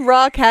Kid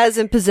Rock has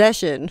in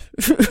possession.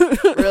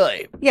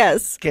 Really?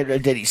 Yes.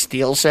 Did he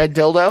steal said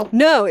dildo?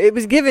 No, it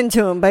was given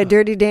to him by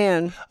Dirty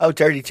Dan. Oh,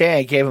 Dirty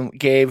Dan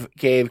gave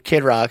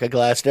Kid Rock a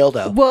glass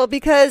dildo. Well,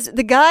 because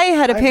the guy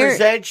had I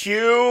present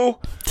you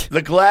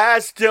the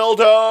glass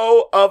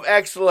dildo of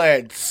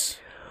excellence.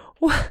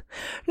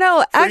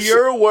 No, actually, for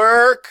your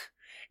work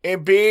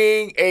in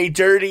being a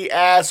dirty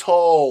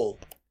asshole.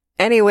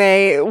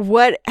 Anyway,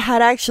 what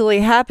had actually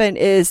happened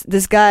is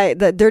this guy,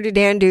 the Dirty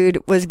Dan dude,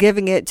 was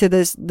giving it to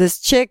this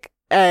chick,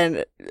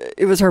 and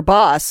it was her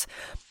boss.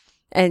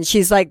 And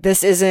she's like,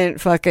 "This isn't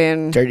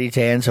fucking." Dirty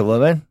Dan's a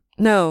woman?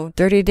 No,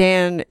 Dirty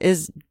Dan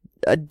is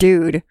a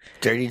dude.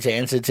 Dirty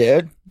Dan's a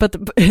dude? But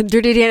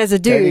Dirty Dan is a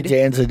dude. Dirty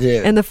Dan's a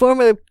dude. And the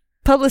former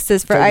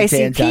publicist for Dirty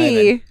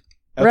ICP,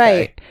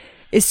 right,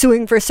 is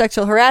suing for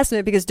sexual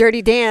harassment because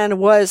Dirty Dan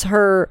was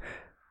her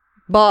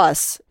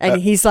boss,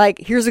 and he's like,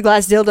 "Here's a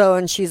glass dildo,"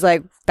 and she's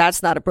like,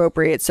 "That's not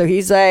appropriate." So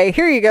he's like,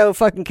 "Here you go,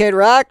 fucking Kid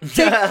Rock, take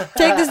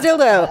this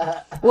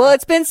dildo." Well,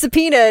 it's been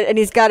subpoenaed, and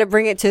he's got to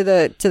bring it to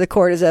the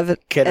court as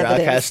evidence. Kid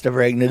Rock has to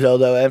bring the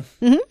dildo in.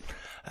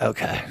 Mm-hmm.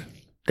 Okay,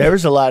 there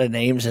was a lot of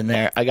names in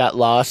there. I got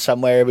lost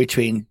somewhere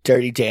between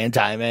Dirty Dan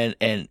Diamond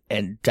and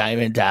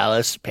Diamond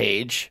Dallas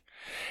Page,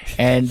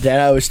 and then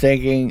I was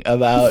thinking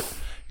about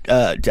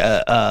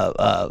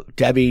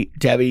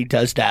Debbie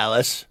Does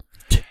Dallas.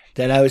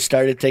 Then I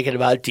started thinking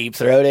about deep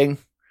throating,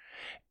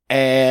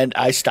 and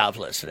I stopped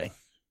listening.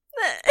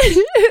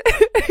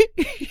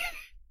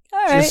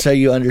 All right. Just so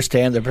you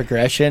understand the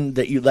progression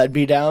that you led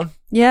me down.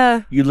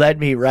 Yeah. You led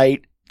me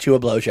right to a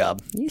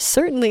blowjob. You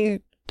certainly,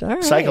 all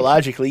right.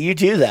 Psychologically, you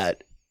do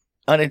that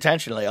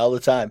unintentionally all the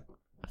time.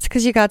 It's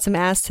because you got some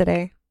ass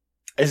today.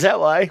 Is that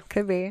why?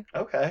 Could be.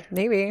 Okay.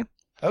 Maybe.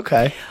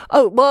 Okay.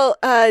 Oh, well,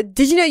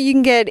 did you know you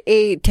can get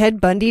a Ted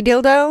Bundy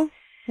dildo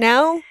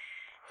now?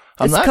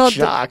 I'm not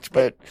shocked,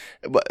 but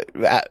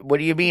what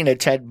do you mean a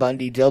Ted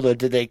Bundy dildo?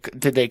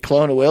 Did they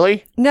clone a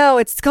Willie? No,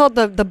 it's called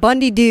the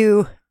Bundy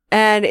Do,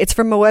 and it's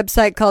from a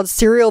website called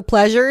Serial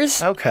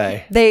Pleasures.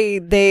 Okay.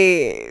 They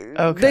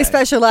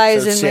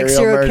specialize in like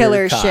serial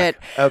killer shit.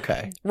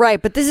 Okay.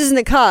 Right, but this isn't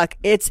a cock.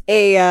 It's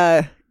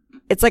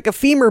it's like a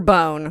femur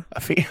bone.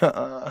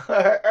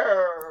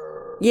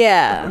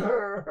 Yeah.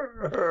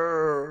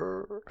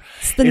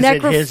 It's the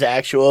it his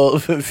actual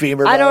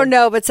femur bone? I don't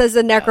know, but it says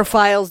the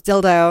necrophile's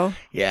dildo.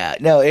 Yeah,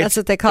 no, that's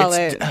what they call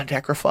it. A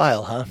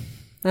necrophile, huh?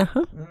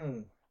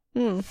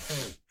 Uh-huh.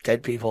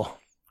 Dead people.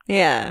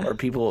 Yeah. Or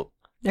people,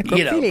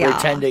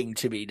 pretending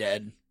to be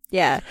dead.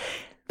 Yeah.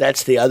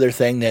 That's the other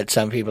thing that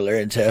some people are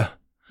into.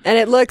 And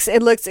it looks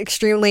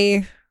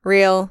extremely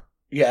real.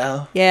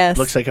 Yeah. Yes.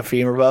 Looks like a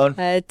femur bone.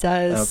 It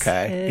does.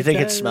 Okay. You think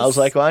it smells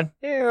like one?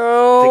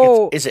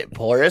 Ew. Is it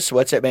porous?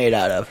 What's it made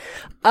out of?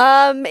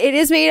 It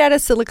is made out of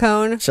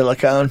silicone.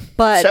 Silicone.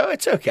 But so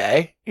it's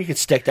okay. You could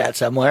stick that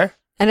somewhere.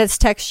 And it's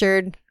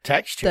textured.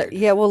 Textured.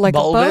 Like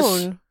bulbous? A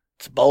bone.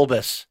 It's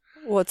bulbous.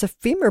 Well, it's a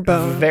femur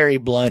bone. Very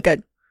blunt. Like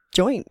a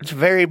joint. It's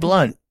very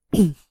blunt.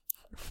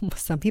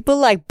 Some people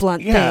like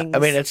blunt things. I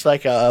mean, it's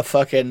like a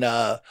fucking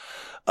a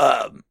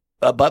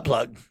butt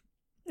plug.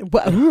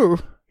 Ooh.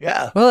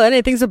 Yeah. Well,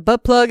 anything's a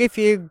butt plug if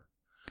you're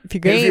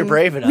game. If you're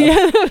brave enough.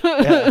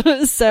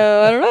 Yeah.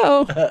 So I don't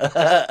know.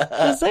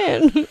 Just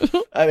saying.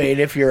 I mean,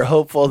 if you're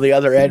hopeful the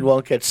other end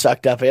won't get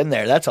sucked up in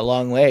there, that's a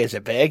long way. Is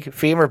it big?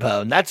 Femur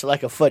bone. That's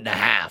like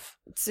 1.5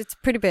 feet. It's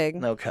pretty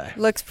big. Okay.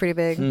 Looks pretty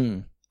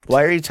big.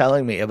 Why are you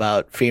telling me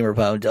about femur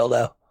bone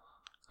dildo?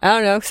 I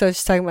don't know. Because I was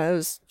just talking about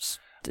it.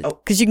 Oh.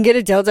 Because you can get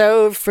a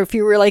dildo for if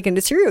you were like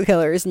into serial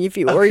killers, and if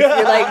you're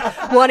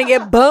like want to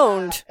get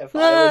boned. If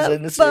I was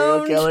into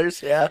serial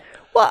killers, yeah.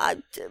 Well,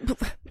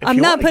 I'm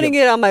not putting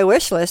it on my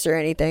wish list or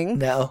anything.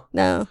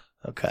 No.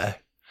 Okay.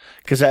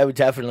 Because I would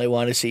definitely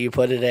want to see you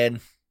put it in.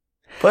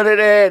 Put it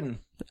in.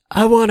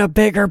 I want a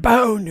bigger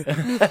bone.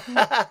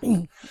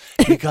 Do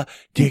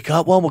you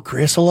got one with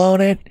gristle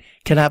on it?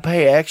 Can I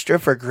pay extra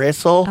for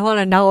gristle? I want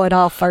to know it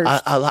all first.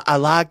 I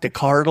like the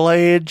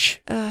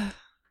cartilage.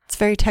 It's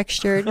very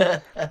textured.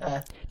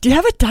 Do you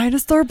have a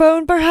dinosaur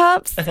bone,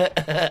 perhaps?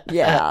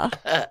 Yeah.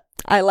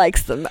 I like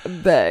some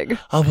big.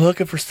 I'm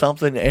looking for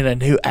something in a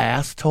new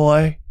ass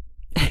toy.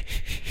 Do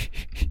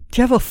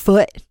you have a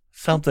foot?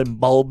 Something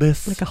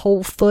bulbous. Like a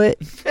whole foot?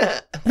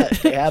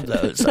 They have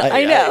those.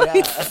 I know.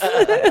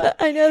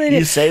 I know they do.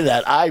 You say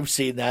that. I've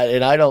seen that,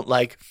 and I don't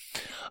like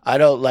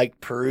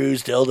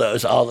peruse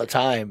dildos all the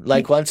time.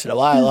 Like once in a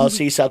while, I'll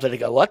see something and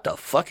go, "What the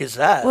fuck is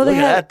that? Well, Look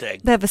at that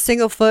thing." They have a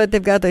single foot.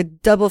 They've got the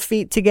double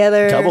feet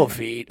together. Double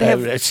feet.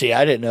 See,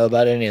 I didn't know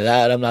about any of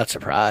that. I'm not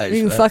surprised.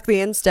 You can fuck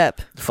the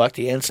instep. Fuck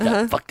the instep.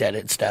 Uh-huh. Fuck that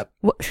instep.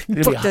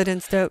 Fuck that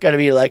instep. Got to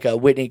be like a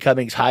Whitney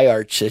Cummings high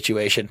arch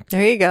situation.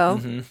 There you go.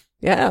 Mm-hmm.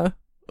 Yeah.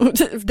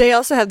 They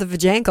also have the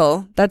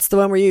vajankle. That's the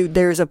one where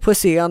there's a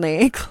pussy on the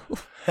ankle.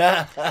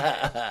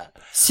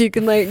 So you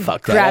can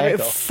grab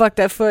it, fuck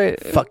that foot.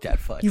 Fuck that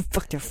foot. You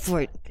fuck that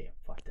foot.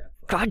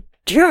 God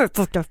damn it,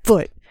 fuck that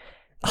foot.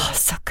 Oh,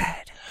 so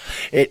good.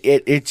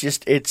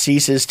 It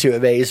ceases to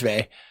amaze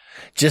me.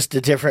 Just the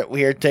different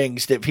weird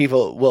things that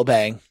people will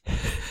bang.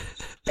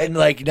 And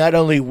not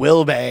only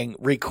will bang,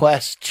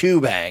 request to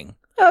bang.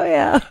 Oh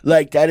yeah.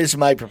 That is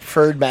my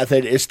preferred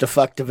method, is to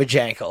fuck the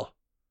vajankle.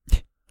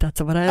 That's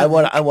what I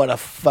want to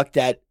fuck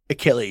that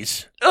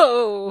Achilles.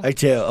 Oh. I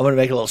do. I want to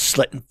make a little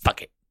slit and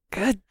fuck it.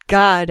 Good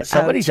God.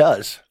 Somebody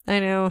does. I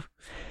know.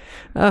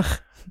 Ugh.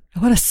 I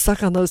want to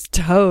suck on those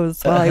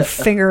toes while I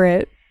finger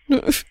it.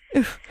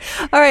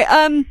 All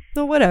right.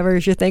 Well, whatever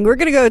is your thing. We're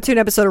going to go to an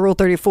episode of Rule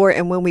 34,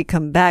 and when we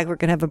come back, we're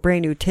going to have a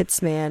brand new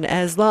Tits Man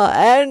as well.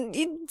 And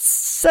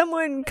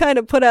someone kind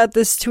of put out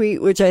this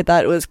tweet, which I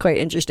thought was quite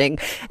interesting.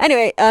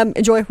 Anyway,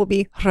 enjoy. We'll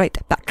be right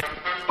back.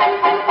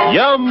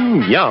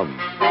 Yum, yum.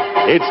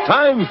 It's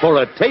time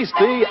for a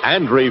tasty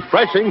and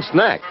refreshing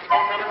snack.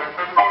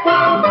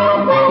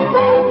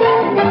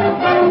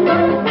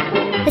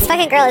 This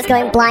fucking girl is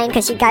going blind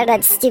because she got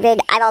that stupid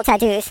eyeball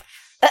tattoos.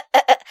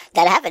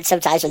 That happens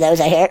sometimes with those,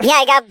 I hear. Yeah,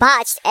 I got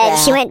botched, and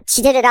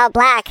she did it all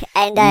black,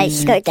 and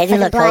she's going They do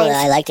look cool. blind.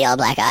 I like the all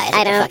black eyes.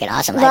 I They're know. fucking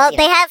awesome. Well,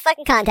 they have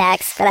fucking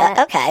contacts. But,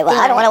 okay, well,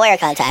 I don't want to wear a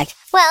contact.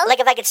 Well,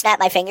 if I could snap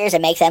my fingers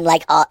and make them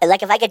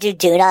if I could do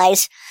Dune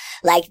eyes,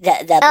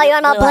 the oh, you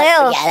want them all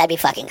blue? Yeah, that'd be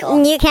fucking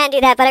cool. You can't do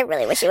that, but I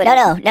really wish you would.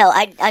 No.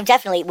 I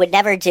definitely would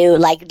never do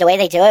the way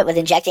they do it with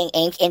injecting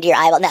ink into your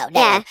eyeball. No, never.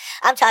 Yeah.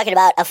 I'm talking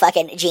about a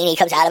fucking genie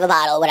comes out of a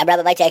bottle when I'm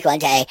rubbing my dick one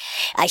day.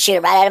 I shoot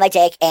him right out of my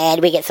dick,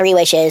 and we get 3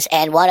 wishes,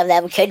 and one of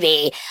them could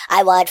be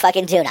I want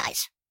fucking Dune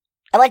eyes.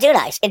 I want Dune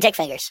eyes and dick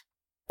fingers.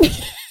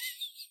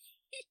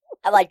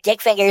 I want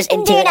dick fingers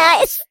and Dune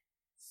eyes.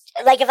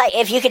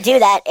 If you could do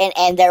that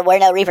and there were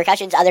no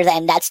repercussions other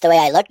than that's the way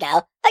I look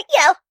now,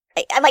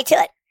 I might do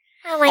it.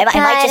 Oh my God. I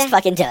might just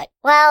fucking do it.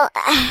 Well,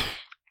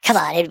 come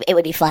on, it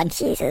would be fun.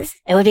 Jesus.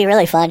 It would be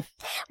really fun.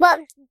 Well,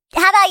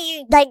 how about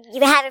you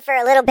have it for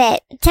a little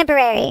bit,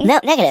 temporary?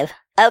 No, negative.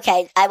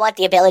 Okay, I want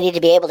the ability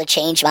to be able to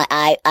change my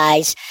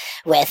eyes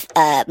with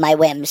my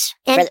whims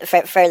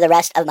for the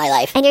rest of my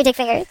life. And your dick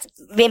fingers.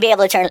 Be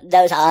able to turn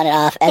those on and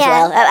off as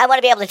well. I want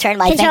to be able to turn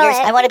my fingers.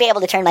 I want to be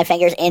able to turn my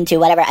fingers into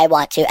whatever I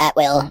want to at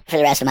will for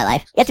the rest of my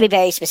life. You have to be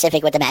very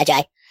specific with the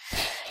magi,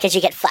 because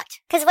you get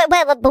fucked.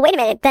 But wait a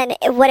minute. Then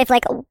what if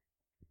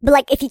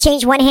if you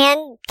change one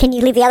hand, can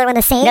you leave the other one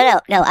the same?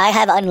 No. I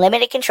have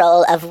unlimited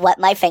control of what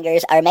my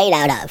fingers are made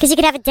out of. Because you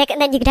could have a dick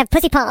and then you could have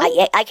pussy palm.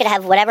 I could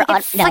have whatever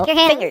on. No, your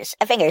hand.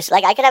 Fingers.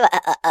 I could have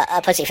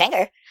a pussy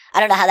finger. I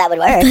don't know how that would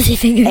work. Pussy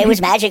finger. It was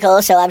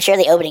magical, so I'm sure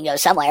the opening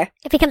goes somewhere.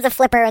 It becomes a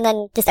flipper and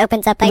then just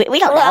opens up. We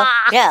don't know.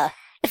 Yeah.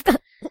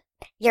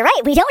 You're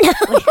right. We don't know.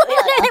 We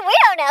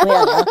don't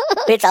know.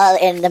 It's all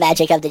in the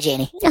magic of the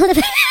genie.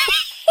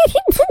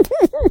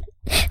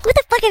 What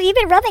the fuck have you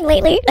been rubbing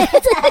lately? Where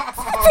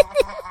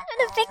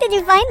the fuck did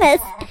you find this?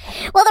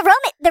 Well,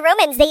 the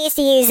Romans, they used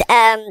to use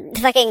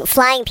fucking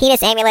flying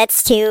penis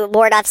amulets to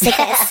ward off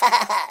sickness.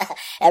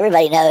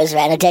 Everybody knows,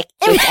 man. A dick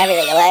keeps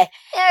everything away.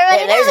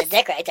 Everybody There's knows. a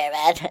dick right there,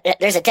 man.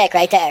 There's a dick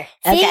right there.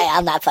 See? Okay,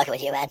 I'm not fucking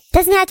with you, man.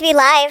 Doesn't have to be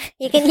live.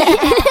 You can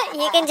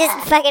you can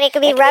just fucking, it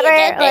could be It could rubber be a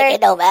dead dick. or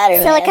It don't matter,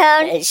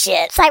 silicone. man.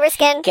 Shit. cyber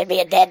skin, Could be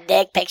a dead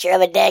dick, picture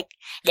of a dick,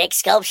 dick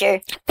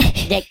sculpture,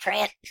 dick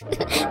print,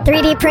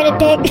 3D printed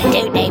dick.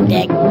 dude named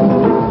Dick.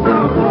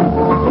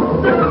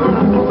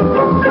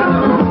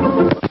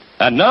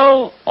 And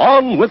now,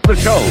 on with the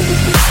show.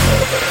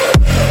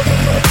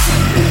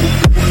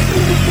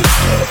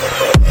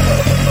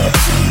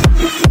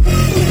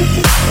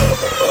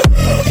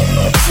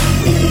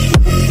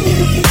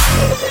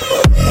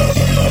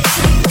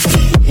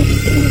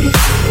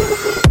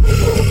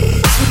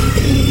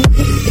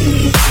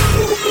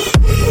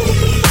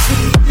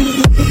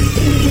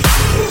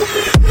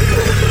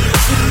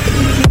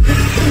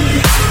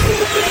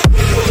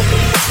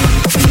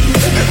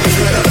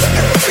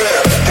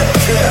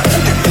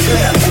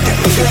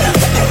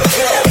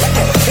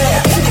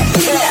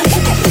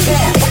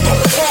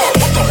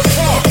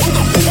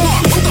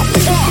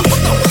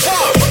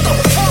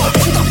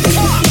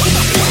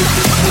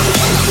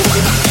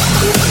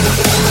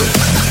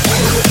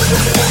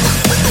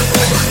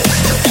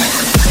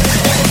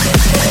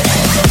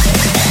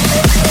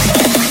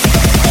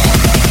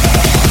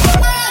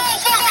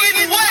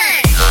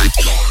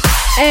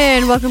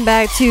 And welcome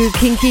back to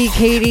Kinky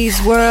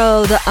Katie's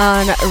World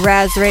on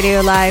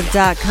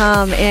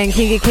RazRadioLive.com and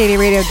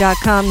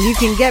KinkyKatieRadio.com. You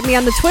can get me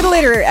on the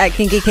Twitter at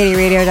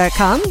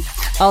KinkyKatieRadio.com.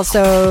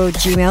 Also,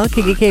 Gmail,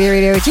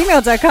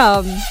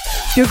 KinkyKatieRadio@gmail.com.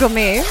 Google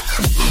me.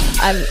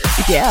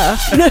 Yeah.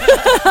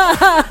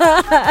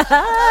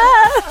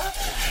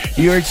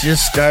 You're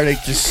just starting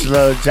to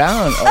slow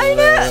down. I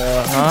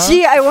know. Huh?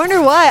 Gee, I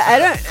wonder why.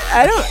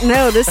 I don't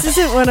know. This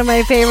isn't one of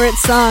my favorite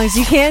songs.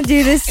 You can't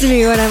do this to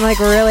me when I'm like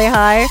really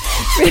high,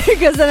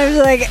 because then I'm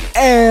just like,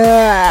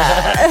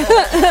 I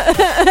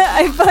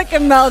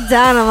fucking melt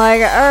down. I'm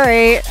like, all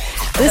right,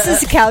 this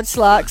is a couch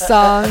lock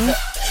song.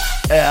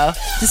 Yeah.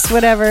 Just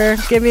whatever.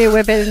 Give me a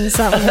whippet and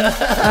something.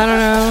 I don't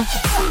know.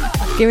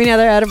 Give me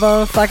another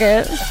edible. Fuck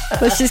it.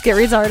 Let's just get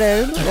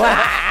retarded.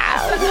 Wow.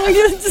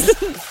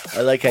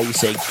 I like how you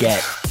say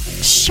get.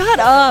 Shut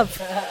up.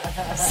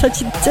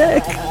 Such a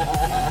dick.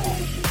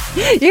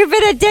 You've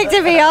been a dick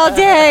to me all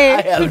day. I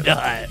am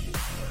not.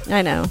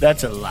 I know.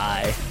 That's a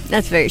lie.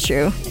 That's very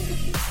true.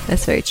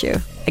 That's very true.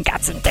 I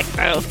got some dick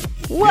though.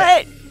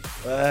 What?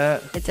 I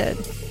did.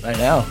 I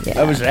know.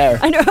 Yeah. I was there.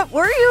 I know.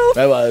 Were you?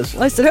 I was.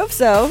 I should hope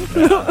so.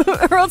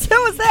 Or else who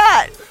was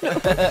that?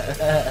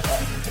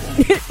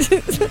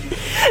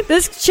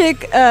 This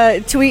chick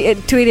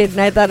tweeted,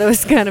 and I thought it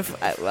was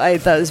I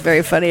thought it was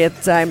very funny at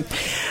the time.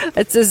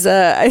 It says,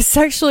 I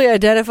sexually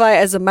identify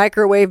as a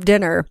microwave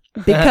dinner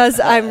because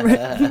I'm,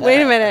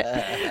 wait a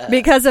minute,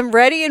 because I'm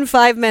ready in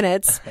 5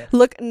 minutes,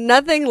 look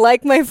nothing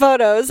like my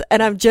photos,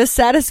 and I'm just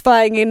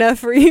satisfying enough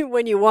for you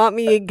when you want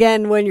me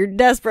again when you're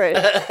desperate.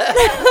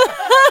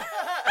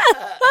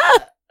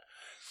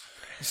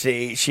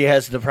 See, she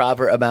has the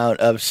proper amount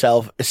of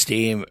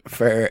self-esteem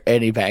for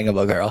any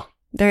bangable girl.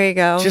 There you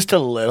go. Just a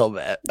little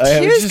bit.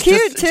 She was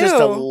cute, too. Just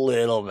a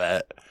little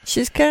bit.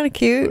 She's kind of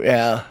cute.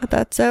 Yeah. I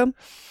thought so.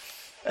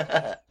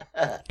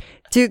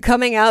 Dude,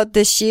 coming out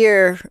this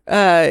year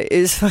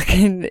is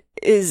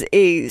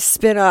a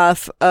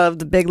spin-off of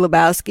The Big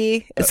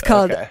Lebowski. It's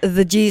called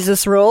The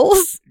Jesus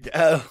Rolls.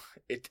 Oh,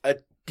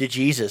 the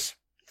Jesus.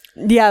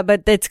 Yeah,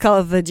 but it's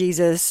called The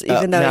Jesus,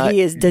 even though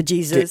he is the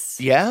Jesus.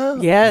 Yeah?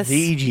 Yes.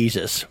 The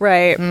Jesus.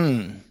 Right.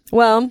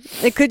 Well,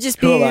 it could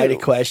just be. Who am I to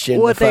question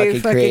the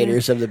fucking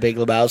creators of The Big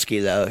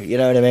Lebowski, though? You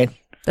know what I mean?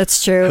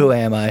 That's true. Who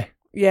am I?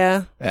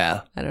 Yeah.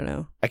 Yeah. I don't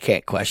know. I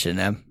can't question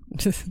them.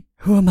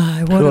 Who am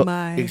I? What am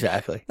I?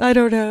 Exactly. I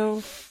don't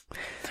know.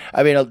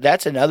 I mean,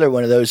 that's another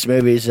one of those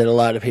movies that a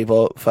lot of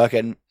people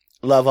fucking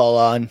love all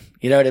on.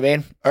 You know what I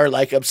mean? Or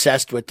like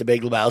obsessed with The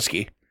Big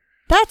Lebowski.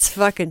 That's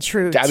fucking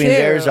true, I mean,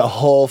 there's a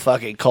whole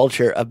fucking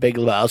culture of Big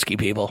Lebowski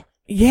people.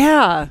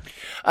 Yeah.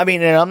 I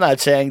mean, and I'm not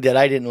saying that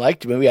I didn't like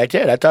the movie. I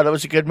did. I thought it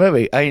was a good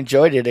movie. I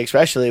enjoyed it,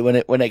 especially when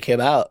it came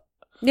out.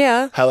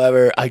 Yeah.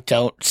 However, I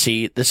don't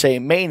see the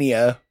same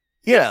mania,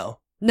 you know.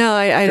 No,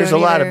 I don't. There's a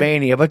lot of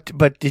mania,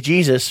 but the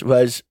Jesus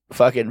was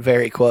fucking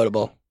very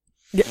quotable.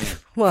 Yeah.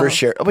 Well, for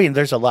sure. I mean,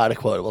 there's a lot of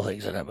quotable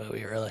things in that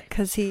movie, really.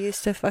 Because he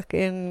used to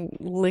fucking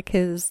lick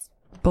his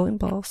bowling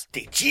balls.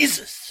 The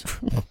Jesus.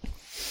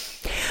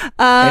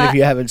 And if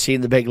you haven't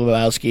seen The Big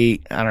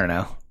Lebowski, I don't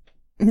know.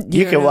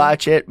 You can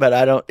watch it,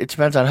 but it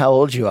depends on how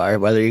old you are,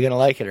 whether you're going to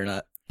like it or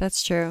not.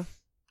 That's true.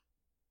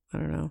 I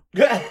don't know.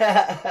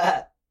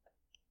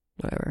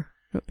 Whatever.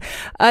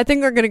 I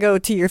think we're going to go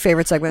to your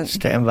favorite segment.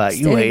 Stand by.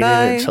 You waited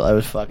until I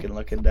was fucking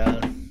looking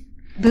down.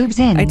 Boobs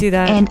in. I do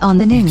that. And on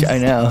the news. I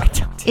know.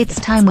 It's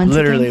time once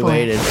Literally again for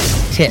waited.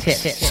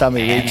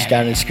 Somebody reached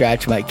down and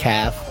scratched my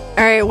calf.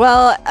 All right,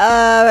 well,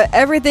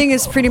 everything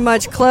is pretty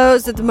much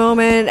closed at the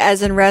moment,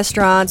 as in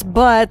restaurants,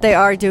 but they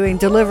are doing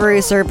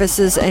delivery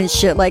services and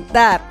shit like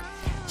that.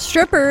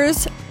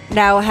 Strippers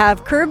now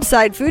have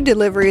curbside food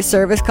delivery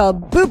service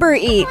called Boober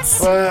Eats.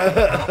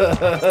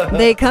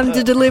 They come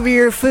to deliver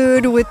your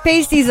food with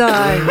pasties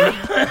on.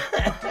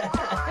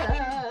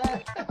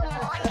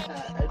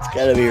 It's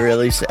gotta be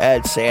really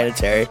sad,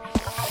 sanitary.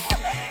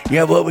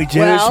 Yeah, what we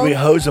do is we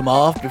hose them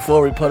off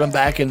before we put them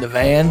back in the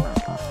van.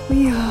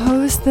 We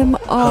hose them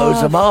off.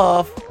 Hose them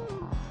off.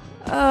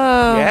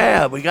 Oh.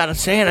 Yeah, we gotta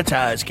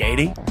sanitize,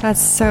 Katie. That's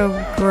so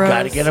gross.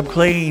 Gotta get them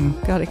clean.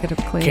 Gotta get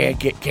them clean.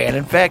 Can't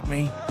infect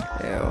me.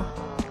 Ew.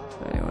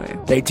 Anyway.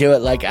 They do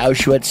it like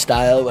Auschwitz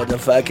style with the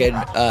fucking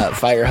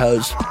fire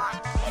hose.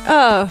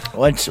 Oh.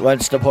 Once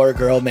the poor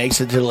girl makes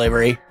a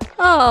delivery,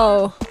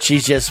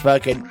 she's just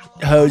fucking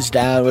hosed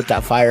down with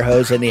that fire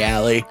hose in the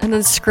alley. And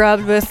then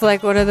scrubbed with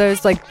like one of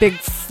those like big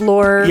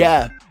floor.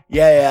 Yeah.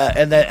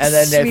 And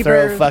then they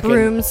throw fucking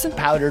brooms.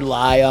 powdered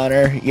lye on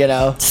her, you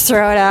know. Just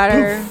throw it at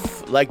her.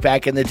 Like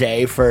back in the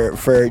day for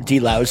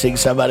delousing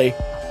somebody.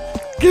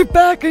 Get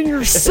back in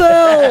your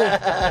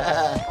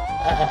cell.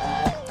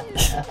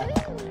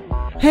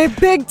 Hey,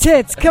 Big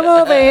Tits, come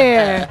over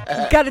here.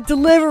 Got a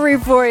delivery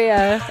for you.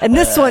 And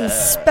this one's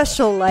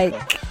special like.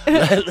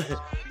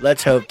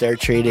 Let's hope they're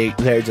treating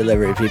their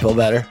delivery people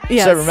better.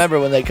 Yes. So remember,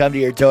 when they come to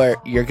your door,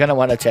 you're going to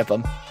want to tip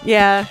them.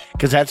 Yeah.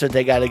 Because that's what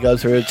they got to go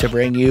through to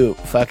bring you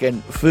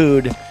fucking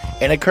food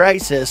in a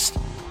crisis,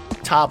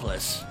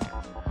 topless.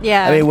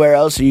 Yeah. I mean, where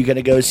else are you going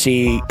to go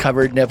see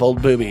covered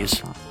nippled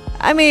boobies?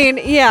 I mean,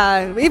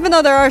 yeah. Even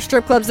though there are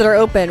strip clubs that are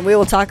open, we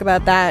will talk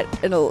about that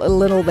in a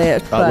little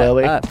bit. Will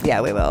we?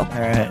 Yeah, we will.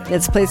 All right.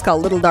 It's a place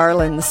called Little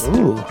Darlings.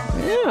 Ooh.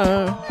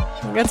 Yeah.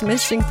 I got some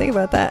interesting thing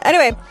about that.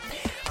 Anyway.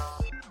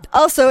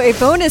 Also, a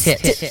bonus.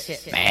 There's this.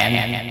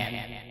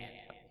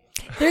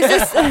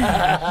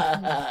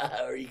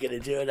 Are you going to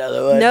do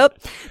another one? Nope.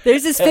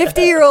 There's this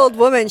 50-year-old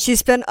woman. She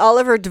spent all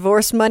of her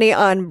divorce money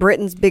on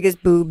Britain's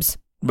biggest boobs.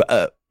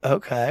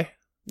 Okay.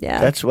 Yeah.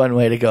 That's one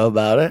way to go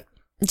about it.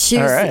 All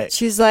right.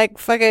 She's like,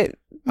 fuck it.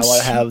 I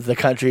want to have the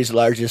country's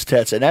largest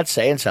tits, and that's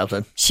saying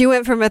something. She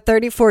went from a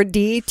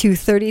 34D to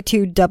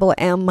 32 double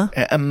M.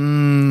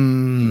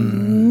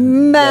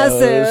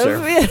 Massive. Those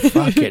are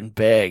fucking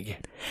big.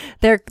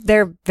 They're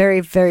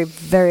very, very,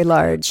 very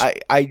large.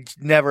 I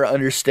never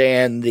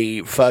understand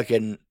the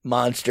fucking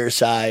monster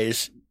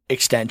size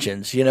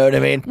extensions. You know what I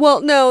mean?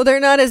 Well, no, they're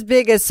not as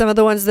big as some of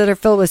the ones that are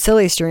filled with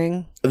silly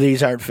string.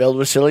 These aren't filled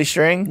with silly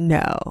string?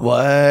 No.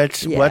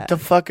 What? Yeah. What the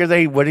fuck are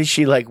they? What is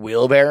she like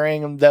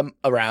wheelbarrowing them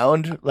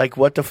around? Like,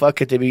 what the fuck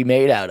could they be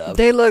made out of?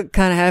 They look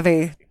kind of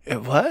heavy.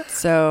 What?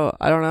 So,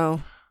 I don't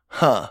know.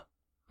 Huh.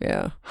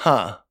 Yeah.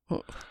 Huh.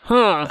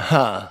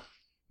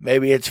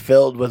 Maybe it's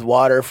filled with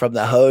water from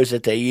the hose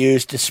that they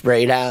use to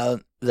spray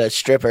down the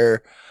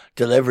stripper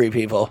delivery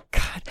people.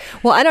 God.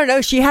 Well, I don't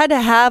know. She had to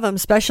have them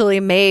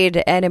specially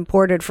made and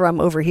imported from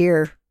over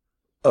here.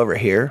 Over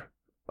here?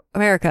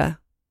 America.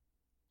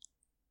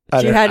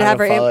 She had to have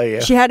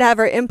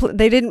her implant.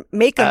 They didn't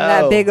make them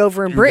that big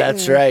over in Britain.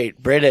 That's right.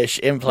 British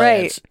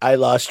implants. Right. I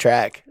lost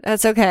track.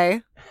 That's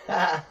okay.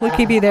 We'll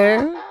keep you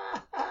there.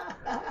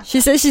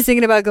 She says she's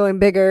thinking about going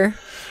bigger.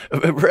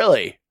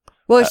 Really?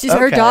 Well, she's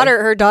her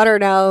daughter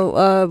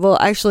now. Well,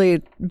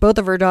 actually, both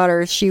of her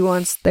daughters.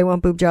 They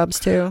want boob jobs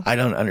too. I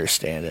don't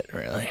understand it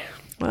really.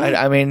 Well,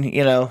 I mean,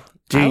 you know,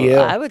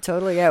 I would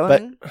totally get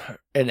one. But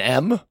an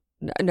M?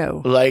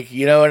 No. Like,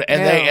 you know,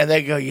 and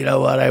they go, you know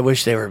what? I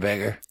wish they were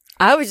bigger.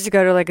 I would just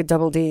go to like a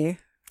double D,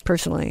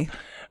 personally.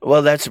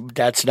 Well, that's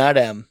not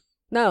M.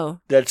 No,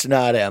 that's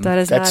not M.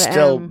 That's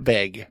still M.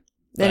 big.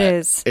 It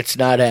is. It's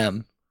not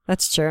M.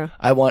 That's true.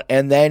 I want,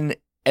 and then.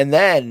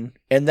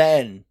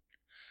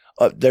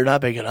 They're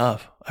not big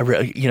enough. I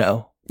really, you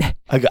know,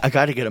 I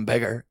got to get them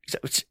bigger.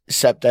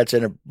 Except that's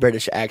in a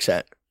British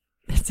accent.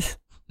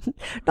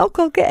 Not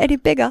gonna get any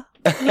bigger.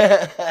 Pump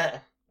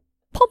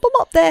them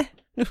up there.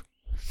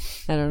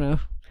 I don't know.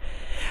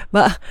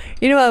 But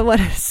you know what?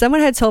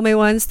 Someone had told me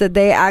once that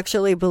they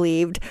actually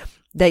believed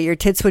that your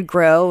tits would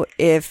grow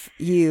if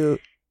you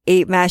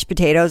ate mashed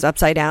potatoes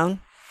upside down.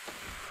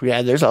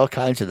 Yeah, there's all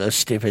kinds of those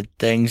stupid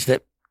things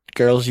that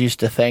girls used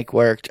to think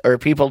worked, or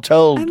people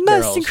told I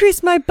must girls.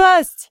 Increase my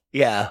bust.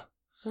 Yeah.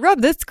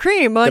 Rub this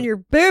cream on your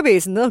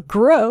boobies and they'll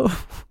grow.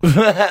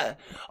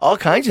 All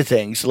kinds of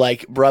things,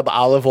 like rub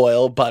olive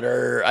oil,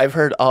 butter. I've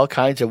heard all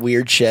kinds of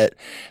weird shit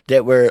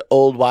that were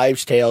old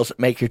wives' tales that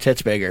make your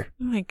tits bigger.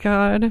 Oh my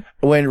God.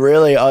 When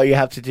really all you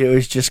have to do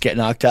is just get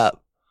knocked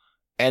up.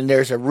 And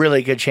there's a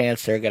really good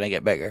chance they're going to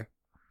get bigger.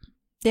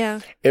 Yeah.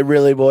 It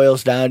really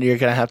boils down to you're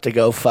going to have to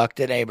go fuck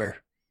the neighbor.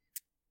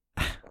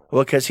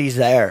 Well, because he's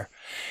there.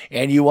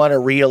 And you want to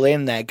reel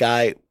in that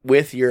guy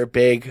with your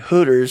big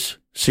hooters,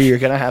 so you're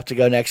going to have to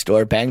go next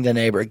door, bang the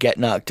neighbor, get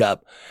knocked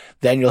up.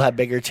 Then you'll have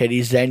bigger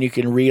titties. Then you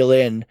can reel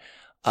in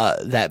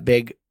that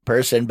big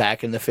person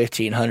back in the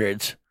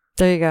 1500s.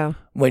 There you go.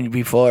 When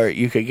before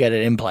you could get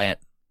an implant.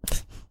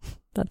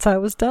 That's how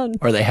it was done.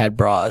 Or they had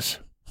bras.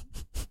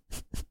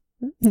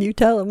 You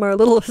tell him, our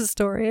little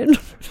historian.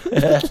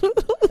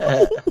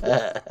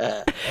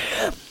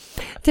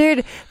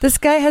 Dude, this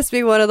guy has to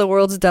be one of the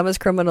world's dumbest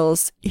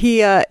criminals.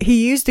 He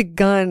used a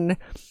gun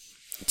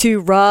to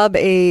rob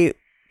it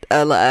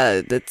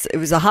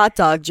was a hot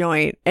dog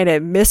joint, and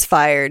it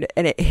misfired,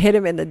 and it hit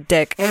him in the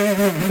dick.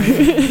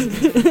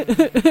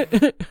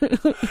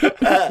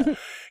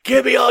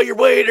 Give me all your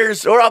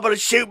wieners, or I'm going to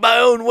shoot my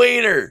own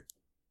wiener.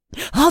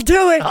 I'll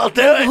do it.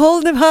 I'm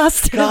holding him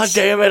hostage. God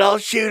damn it, I'll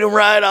shoot him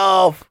right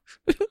off.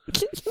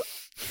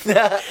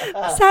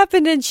 This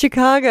happened in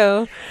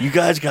Chicago. You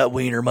guys got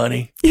wiener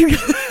money. You guys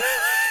got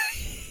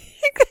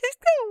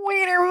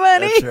wiener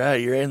money. That's right,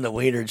 you're in the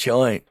wiener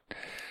joint.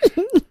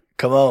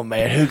 Come on,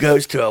 man. Who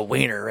goes to a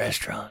wiener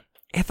restaurant?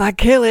 If I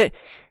kill it,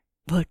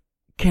 but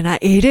can I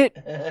eat it?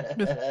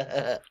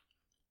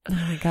 Oh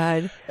my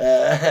god!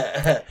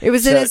 It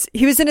was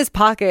he was in his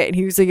pocket, and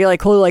he was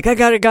like, "Hold, like I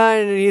got a gun,"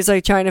 and he's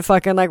like trying to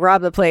fucking like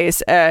rob the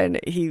place, and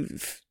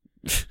is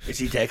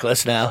he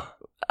dickless now?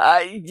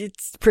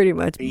 It's pretty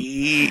much.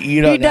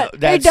 You don't know.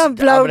 He done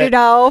blowed it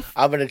off.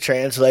 I'm gonna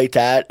translate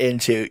that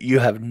into you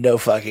have no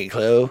fucking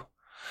clue,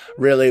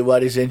 really,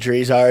 what his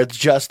injuries are. It's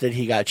just that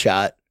he got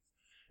shot.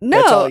 No.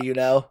 That's all you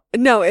know?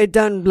 No, it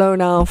done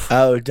blown off.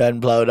 Oh, done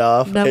blown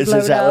off? Is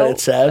that what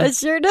it said? It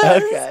sure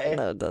does. Okay.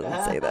 No, it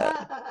doesn't say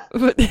that.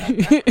 But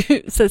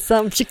it says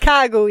some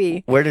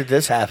Chicago-y. Where did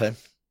this happen?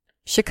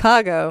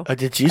 Chicago. Oh,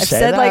 did you I've say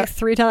said that? like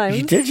 3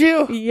 times. Did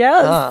you?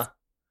 Yes.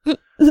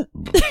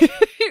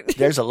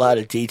 There's a lot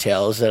of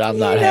details that I'm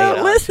not you hanging don't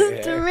on listen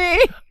to me.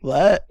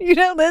 What? You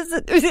don't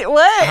listen to me.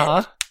 What?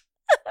 Huh?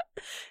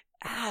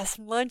 Ass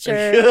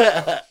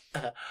muncher.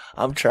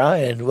 I'm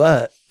trying.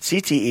 What?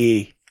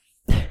 CTE.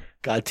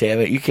 God damn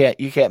it! You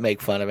can't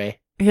make fun of me.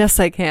 Yes,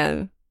 I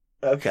can.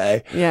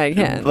 Okay. Yeah, I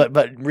can.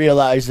 But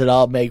realize that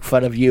I'll make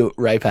fun of you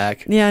right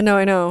back. Yeah, no,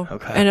 I know.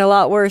 Okay. And a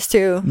lot worse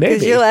too. Maybe.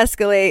 Because you'll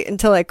escalate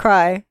until I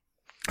cry.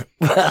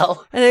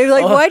 Well. And they're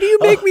like, why do you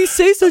make me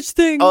say such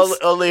things?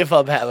 Only if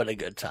I'm having a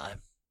good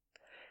time.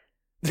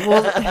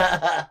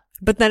 Well,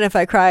 but then if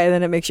I cry,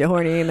 then it makes you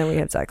horny, and then we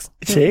have sex.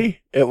 See?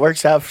 It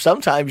works out.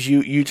 Sometimes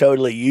you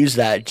totally use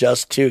that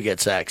just to get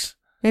sex.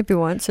 Maybe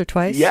once or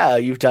twice. Yeah,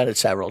 you've done it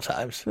several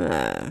times.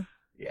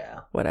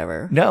 Yeah.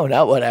 Whatever. No,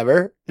 not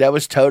whatever. That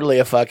was totally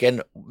a fucking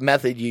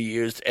method you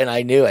used, and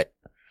I knew it.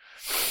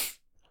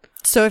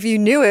 So if you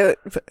knew it,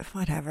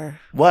 whatever.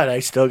 What? I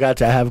still got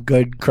to have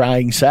good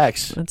crying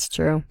sex. That's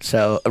true.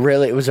 So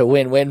really, it was a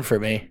win-win for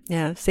me.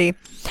 Yeah. See,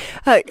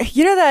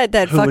 you know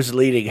that who was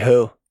leading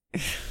who?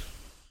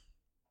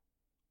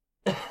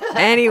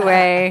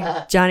 Anyway,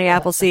 Johnny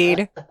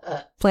Appleseed,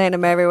 playing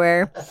him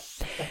everywhere.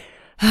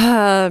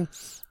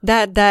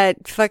 That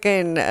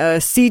fucking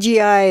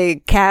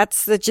CGI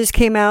Cats that just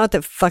came out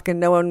that fucking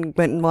no one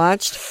went and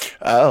watched.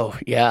 Oh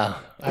yeah,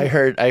 I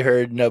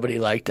heard nobody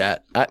liked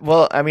that. I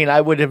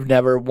would have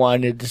never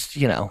wanted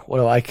to. What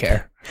do I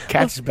care?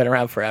 Cats has been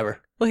around forever.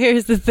 Well,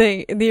 here's the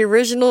thing: in the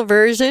original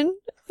version,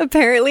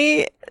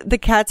 apparently the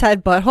cats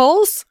had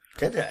buttholes.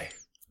 Did they?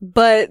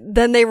 But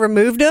then they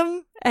removed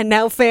them. And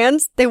now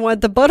fans, they want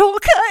the butthole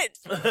cut.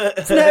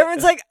 So now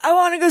everyone's like, I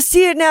want to go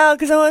see it now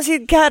because I want to see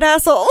the cat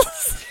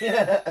assholes. We're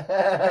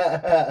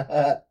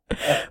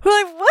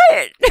like,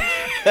 what?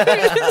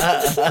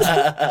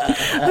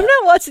 I'm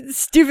not watching this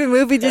stupid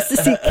movie just to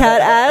see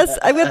cat ass.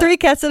 I've got 3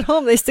 cats at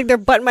home. They stick their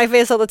butt in my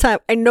face all the time.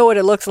 I know what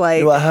it looks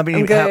like. Well, how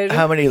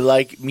many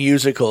like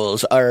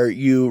musicals are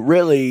you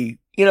really?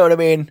 You know what I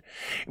mean?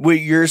 Where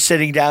you're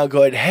sitting down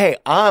going, hey,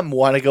 I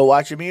want to go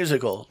watch a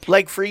musical.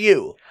 Like for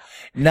you.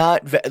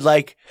 Not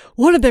like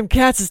one of them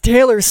cats is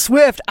Taylor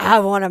Swift. I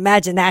want to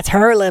imagine that's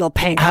her little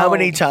pink. How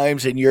many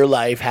times in your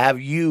life have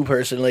you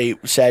personally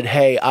said,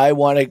 "Hey, I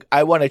want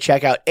to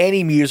check out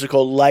any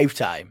musical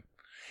Lifetime"?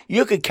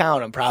 You could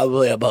count them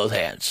probably on both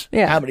hands.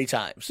 Yeah. How many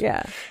times?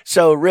 Yeah.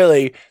 So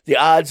really, the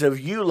odds of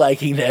you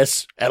liking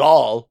this at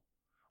all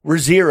were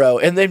 0.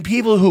 And then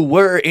people who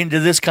were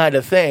into this kind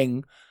of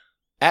thing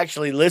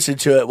actually listened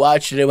to it,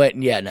 watched it, and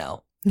went, "Yeah,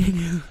 no."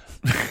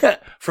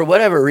 For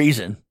whatever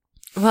reason.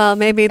 Well,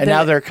 maybe. And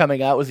now they're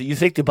coming out with it. You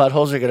think the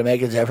buttholes are going to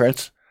make a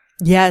difference?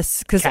 Yes,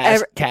 because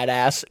cat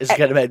ass is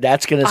going to.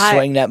 That's going to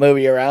swing that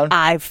movie around.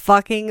 I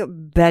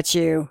fucking bet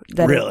you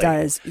that Really? it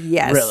does.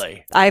 Yes,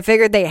 Really? I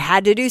figured they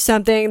had to do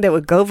something that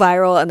would go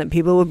viral, and then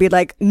people would be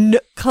like, no,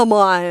 "Come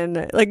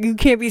on, like you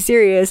can't be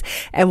serious,"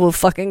 and we'll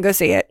fucking go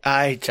see it.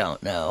 I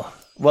don't know.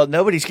 Well,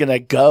 nobody's going to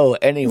go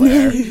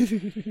anywhere.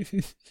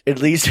 At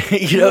least,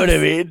 you know what I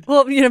mean?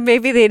 Well,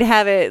 maybe they'd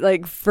have it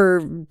like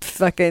for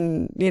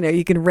fucking,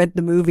 you can rent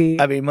the movie.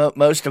 I mean,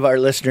 most of our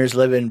listeners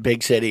live in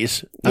big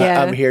cities.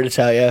 Yeah. I'm here to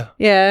tell you.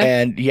 Yeah.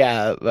 And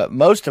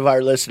most of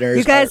our listeners.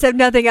 You guys have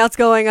nothing else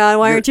going on.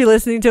 Why aren't you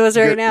listening to us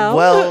right now?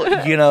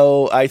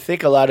 Well, I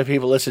think a lot of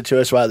people listen to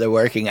us while they're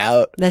working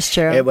out. That's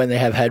true. And when they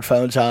have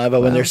headphones on,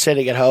 but when they're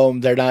sitting at home,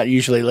 they're not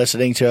usually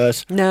listening to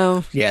us.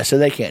 No. Yeah, so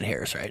they can't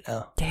hear us right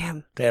now.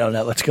 Damn. They don't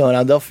know what's going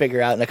on. They'll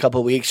figure out in a couple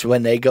of weeks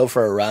when they go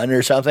for a run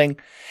or something,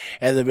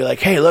 and they'll be like,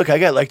 "Hey, look, I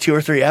got like 2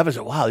 or 3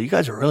 episodes. Wow, you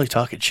guys are really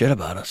talking shit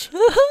about us."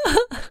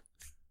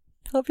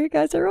 Hope you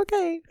guys are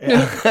okay.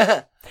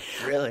 Yeah.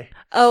 Really?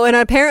 Oh, and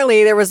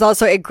apparently there was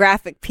also a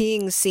graphic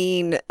peeing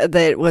scene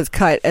that was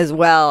cut as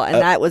well, and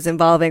that was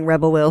involving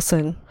Rebel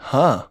Wilson.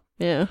 Huh.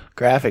 Yeah.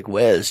 Graphic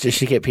whiz. Did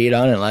she get peed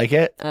on and like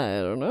it?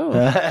 I don't know.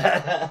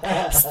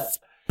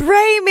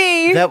 Spray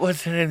me! That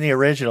wasn't in the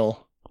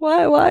original.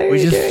 Why are We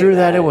you just doing threw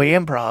that in. We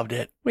improv'd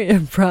it. We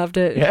improv'd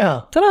it.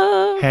 Yeah.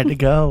 Ta-da! Had to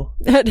go.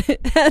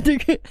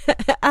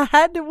 I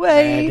had to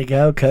wait. Had to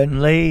go.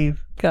 Couldn't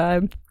leave.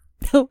 God.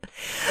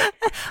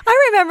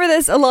 I remember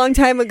this a long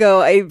time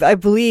ago, I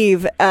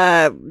believe,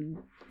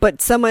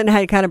 but someone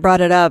had kind of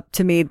brought it up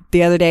to me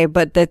the other day,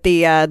 but that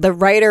the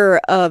writer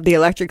of The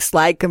Electric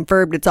Slide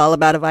confirmed it's all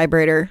about a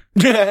vibrator.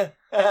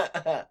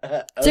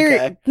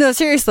 Okay. No,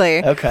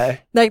 seriously. Okay.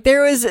 Like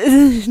there was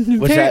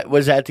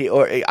was that the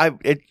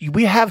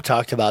we have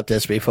talked about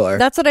this before.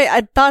 That's what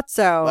I thought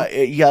so.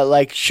 Yeah,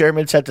 like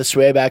Sherman set the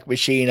Swayback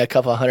Machine a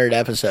couple hundred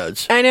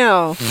episodes. I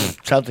know.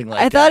 Something like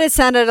I that. thought it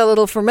sounded a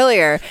little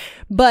familiar.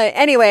 But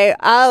anyway,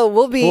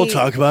 we'll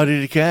talk about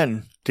it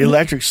again. The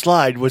Electric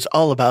Slide was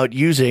all about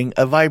using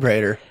a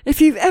vibrator. If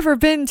you've ever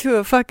been to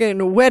a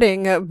fucking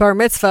wedding, bar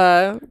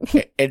mitzvah,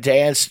 and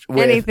danced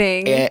with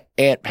anything.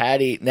 Aunt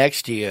Patty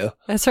next to you.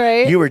 That's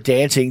right. You were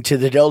dancing to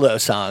the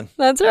dildo song.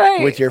 That's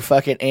right. With your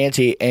fucking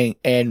auntie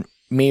and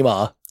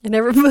Mima. And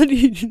everybody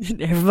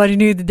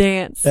knew the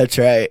dance. That's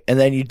right. And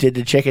then you did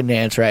the chicken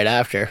dance right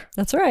after.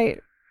 That's right.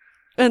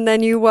 And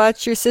then you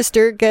watch your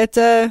sister get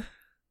her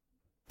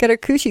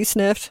coochie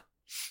sniffed.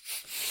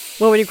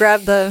 Well, when you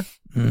grab the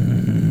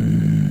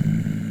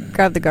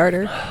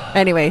garter.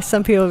 Anyway,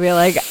 some people will be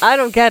like, I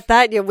don't get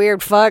that, you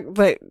weird fuck,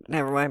 but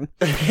never mind.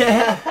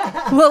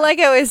 Well, like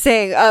I was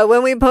saying,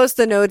 when we post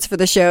the notes for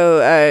the show,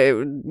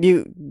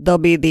 there'll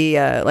be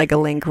the like a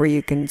link where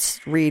you can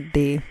read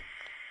the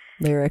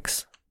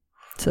lyrics.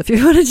 So if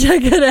you want to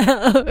check it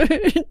out.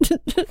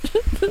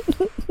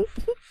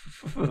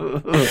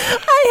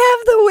 I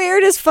have the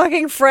weirdest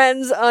fucking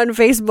friends on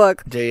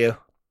Facebook. Do you?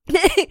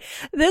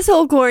 This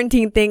whole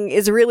quarantine thing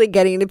is really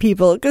getting to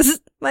people because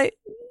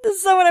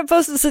someone I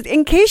posted said,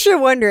 in case you're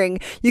wondering,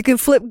 you can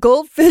flip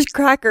goldfish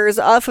crackers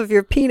off of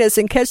your penis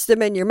and catch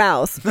them in your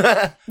mouth.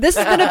 This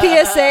has been a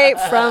PSA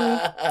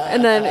from,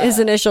 and then his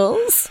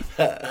initials.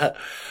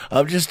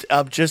 I'm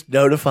just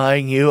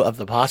notifying you of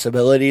the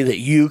possibility that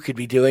you could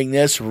be doing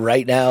this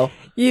right now.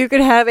 You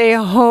could have a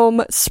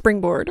home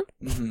springboard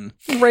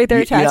right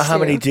there attached. You know how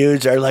many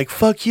dudes are like,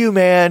 fuck you,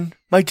 man.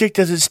 My dick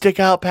doesn't stick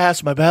out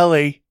past my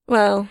belly.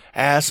 Well,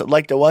 ass,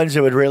 like the ones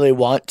that would really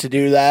want to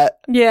do that.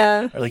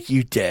 Yeah. Are like,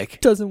 you dick.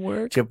 Doesn't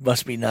work. It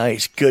must be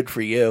nice. Good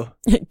for you.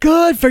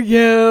 Good for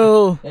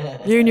you.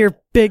 You and your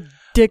big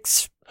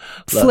dicks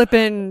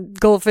flipping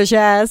goldfish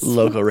ass.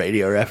 Local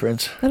radio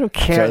reference. I don't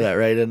care. Throw that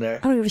right in there.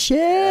 I don't give a shit.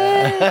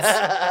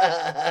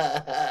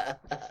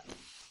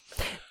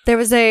 There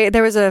was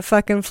a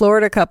fucking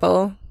Florida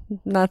couple.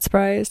 Not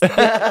surprised.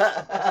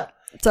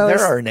 So there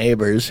are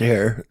neighbors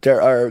here. There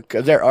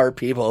are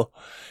people.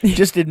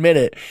 Just admit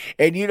it.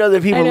 And you know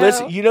that people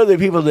listen. You know the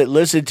people that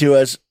listen to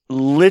us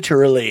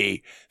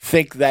literally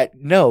think that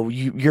no,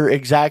 you're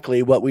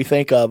exactly what we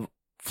think of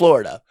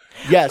Florida.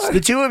 Yes, the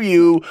two of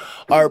you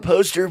are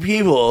poster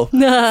people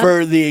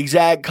for the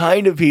exact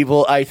kind of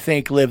people I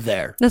think live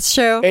there. That's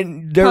true.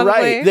 And they're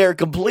right. They're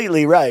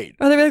completely right.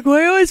 Oh, they're like, why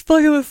are you always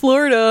fucking with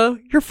Florida?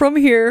 You're from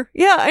here.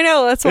 Yeah, I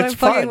know. That's why I'm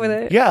fucking with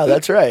it. Yeah,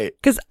 that's right.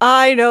 Because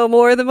I know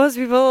more than most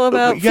people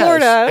about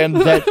Florida. And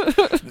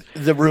that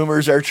the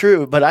rumors are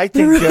true. But I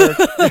think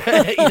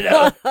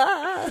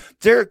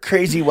they're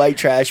crazy white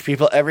trash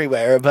people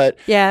everywhere. But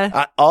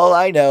all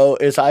I know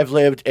is I've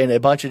lived in a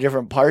bunch of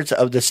different parts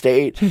of the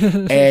state.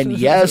 And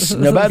yes,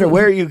 no matter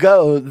where you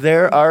go,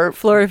 there are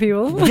Florida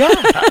people. Yeah,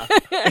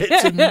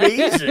 it's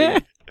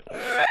amazing,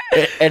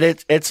 and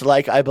it's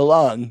like I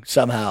belong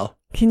somehow.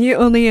 Can you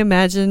only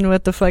imagine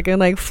what the fucking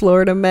like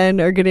Florida men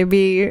are gonna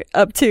be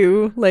up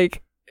to?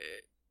 Like,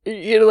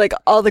 you know, like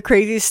all the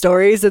crazy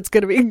stories that's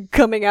gonna be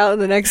coming out in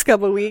the next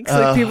couple of weeks.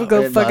 Like people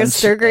go fucking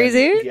stir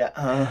crazy.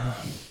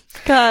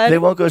 God, they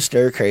won't go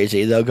stir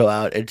crazy. They'll go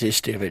out and do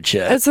stupid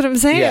shit. That's what I'm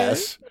saying.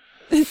 Yes.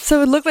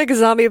 So it looked like a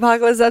zombie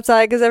apocalypse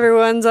outside because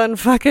everyone's on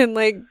fucking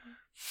like.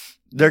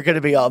 They're gonna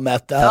be all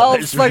methed up,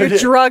 all fucking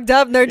drugged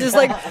up, and they're just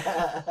like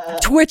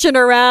twitching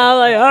around,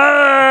 like,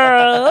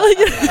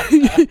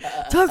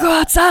 don't go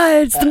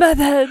outside. It's the meth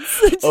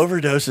heads.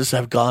 Overdoses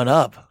have gone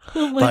up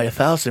by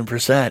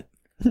 1,000%.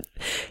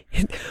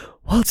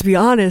 Well, to be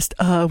honest,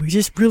 we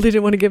just really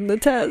didn't want to give them the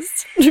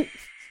test.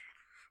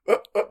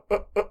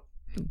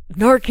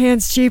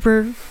 Narcan's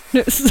cheaper.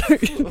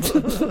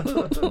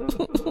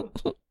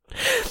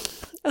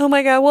 Oh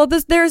my god! Well,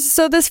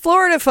 this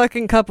Florida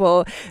fucking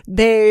couple,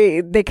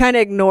 they kind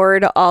of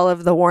ignored all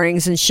of the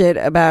warnings and shit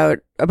about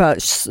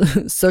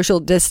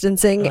social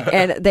distancing,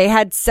 and they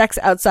had sex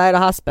outside a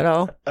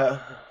hospital.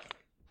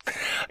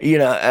 You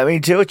know, I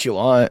mean, do what you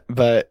want,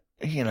 but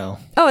you know.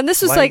 Oh, and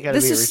this was like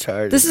this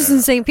is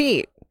in St.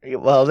 Pete.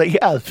 Well,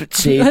 yeah.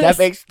 See,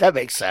 that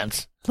makes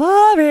sense.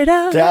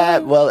 Florida.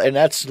 And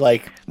that's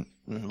like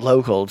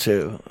local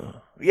too.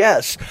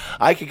 Yes,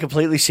 I can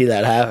completely see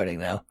that happening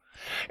now.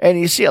 And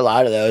you see a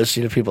lot of those,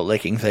 people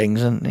licking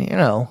things, and I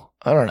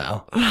don't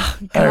know. Oh,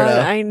 God, I don't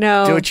know. I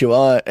know. Do what you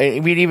want. I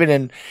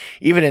mean,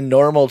 even in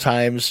normal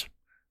times,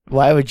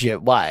 why would you?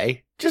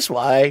 Why? Just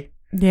why?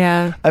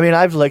 Yeah. I mean,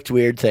 I've licked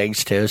weird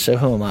things too, so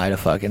who am I to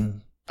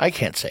fucking? I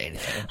can't say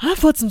anything. I've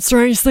put some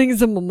strange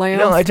things in my mouth.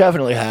 No, I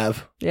definitely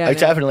have. Yeah, I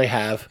definitely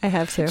have. I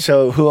have too.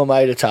 So who am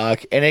I to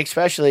talk? And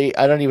especially,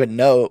 I don't even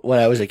know when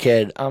I was a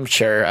kid. I'm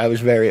sure I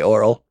was very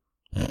oral.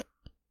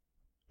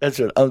 That's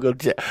what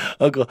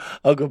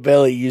Uncle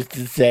Billy used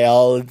to say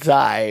all the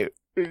time.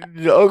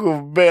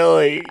 Uncle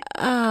Billy,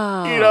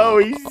 Oh.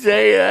 he's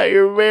saying that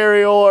you're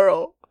very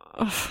oral.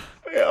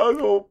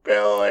 Uncle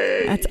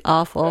Billy. That's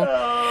awful.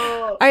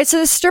 All right, so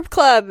the strip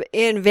club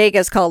in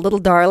Vegas called Little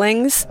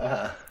Darlings.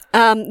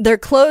 They're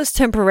closed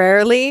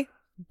temporarily,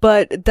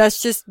 but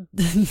that's just,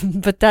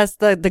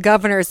 the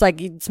governor's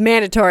like, it's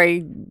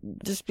mandatory,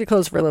 just be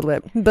closed for a little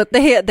bit. But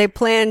they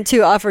plan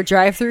to offer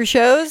drive-through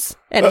shows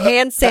and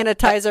hand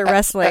sanitizer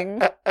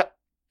wrestling.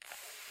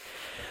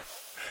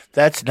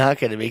 That's not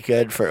going to be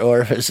good for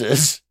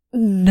orifices.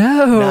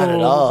 No. Not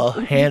at all.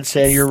 Hand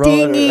sand, you're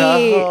rolling.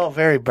 Oh,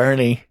 very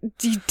burny.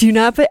 Do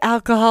not put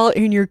alcohol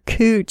in your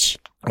cooch.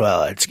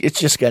 Well, it's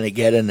just going to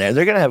get in there.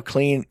 They're going to have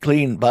clean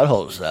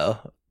buttholes, though,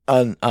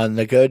 on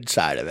the good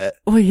side of it.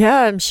 Well,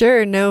 yeah, I'm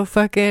sure. No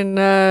fucking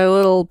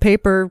little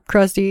paper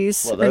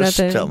crusties Well, or those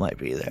nothing. still might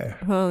be there.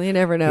 Well, you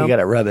never know. You got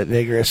to rub it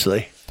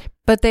vigorously.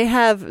 But they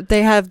have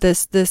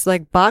this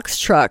like box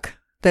truck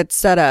that's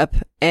set up,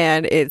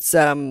 and it's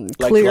Like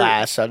clear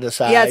glass on the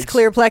sides. Yeah, it's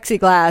clear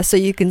plexiglass, so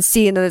you can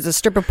see, and then there's a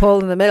stripper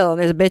pole in the middle,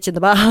 and there's a bitch in the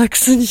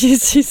box, and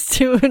she's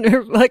doing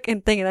her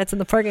fucking thing, and that's in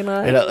the parking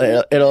lot.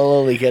 It'll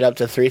only get up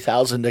to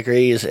 3,000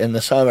 degrees in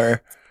the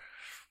summer.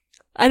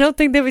 I don't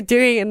think they were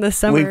doing it in the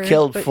summer. We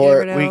killed but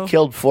four. you never know. We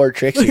killed 4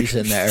 Trixies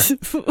in there.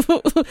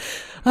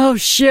 Oh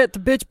shit! The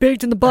bitch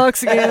baked in the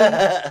box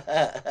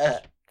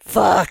again.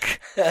 Fuck.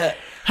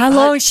 How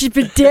long has she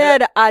been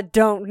dead? I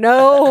don't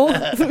know.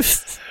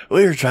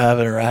 We were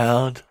driving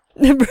around.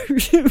 we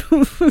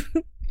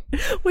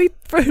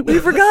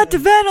forgot to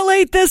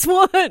ventilate this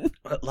one.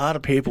 A lot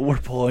of people were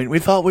pulling. We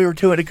thought we were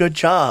doing a good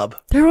job.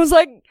 Everyone's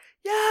like,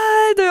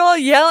 yeah, they're all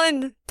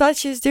yelling. Thought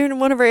she was doing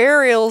one of her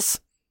aerials.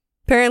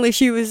 Apparently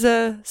she was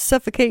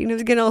suffocating. It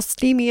was getting all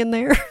steamy in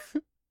there.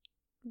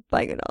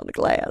 Banging on the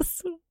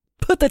glass.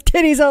 Put the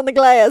titties on the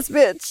glass,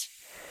 bitch.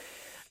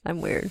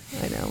 I'm weird.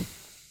 I know.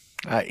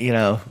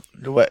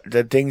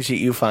 The things that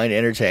you find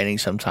entertaining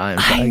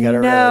sometimes, I gotta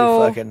know.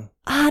 really fucking.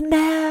 I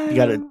know. You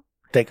gotta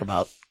think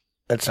about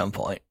at some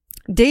point.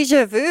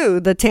 Deja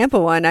Vu, the Tampa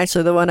one,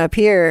 actually the one up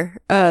here,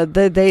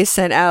 they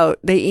sent out,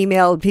 they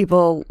emailed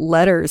people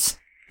letters.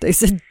 They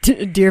said,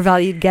 "Dear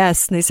valued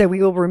guests," and they said,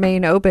 "We will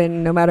remain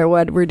open no matter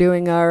what. We're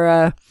doing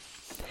we're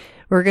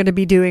going to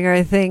be doing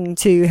our thing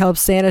to help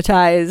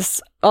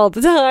sanitize all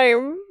the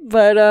time."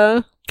 But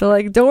they're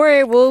like, "Don't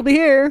worry, we'll be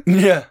here."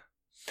 Yeah,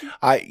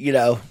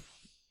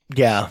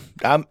 yeah.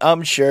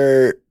 I'm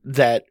sure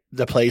that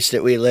the place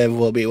that we live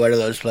will be one of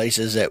those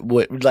places that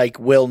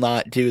will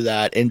not do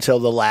that until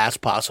the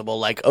last possible.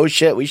 Like, oh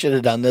shit, we should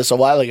have done this a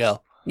while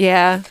ago.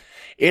 Yeah,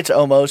 it's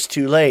almost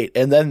too late,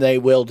 and then they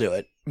will do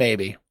it.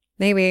 Maybe.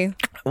 I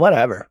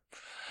Whatever.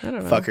 don't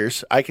know.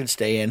 Fuckers. I can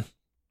stay in.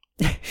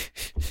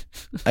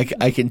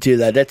 I can do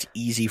that. That's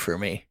easy for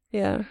me.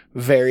 Yeah.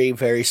 Very,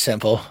 very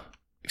simple.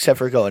 Except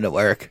for going to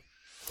work.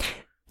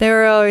 They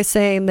were always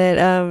saying that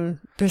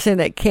they're saying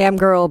that cam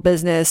girl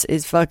business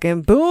is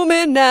fucking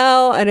booming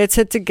now, and it's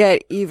hit to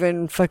get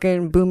even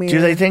fucking booming.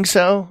 Do they think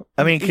so?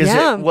 I mean, because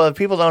if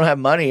people don't have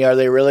money, are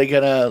they really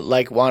gonna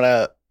want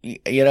to?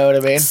 You know what I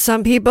mean?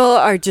 Some people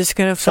are just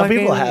gonna. Some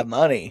people have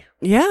money.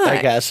 Yeah,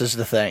 I guess is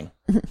the thing.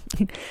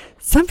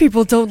 Some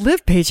people don't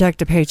live paycheck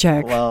to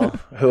paycheck. Well,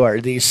 who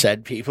are these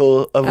said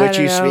people of which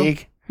you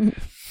speak?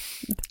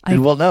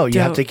 Well, no,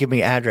 you have to give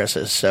me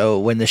addresses, so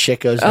when the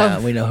shit goes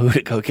down, we know who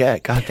to go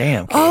get. God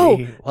damn.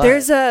 Katie. What?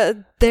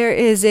 There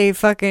is a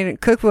fucking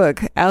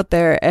cookbook out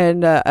there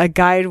and a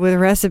guide with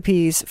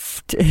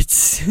recipes.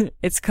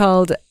 It's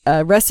called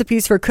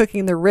Recipes for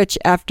Cooking the Rich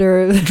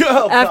After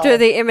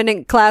the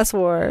Imminent Class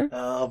War.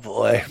 Oh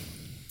boy.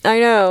 I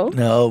know.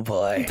 Oh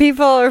boy.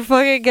 People are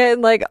fucking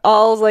getting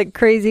all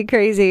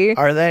crazy.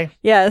 Are they?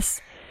 Yes.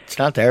 It's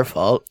not their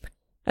fault.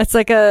 It's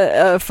like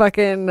a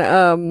fucking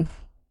oh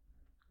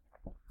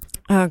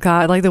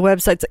god, like the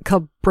website's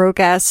called Broke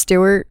Ass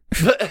Stewart.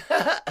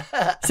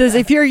 Says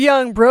if you're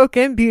young, broke,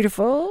 and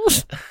beautiful.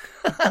 so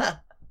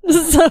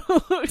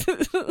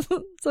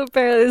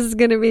apparently this is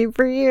gonna be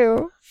for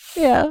you.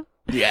 Yeah.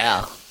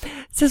 Yeah.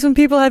 It says when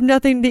people have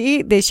nothing to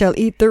eat, they shall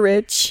eat the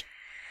rich.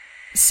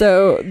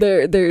 So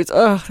there's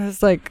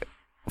like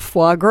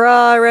foie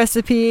gras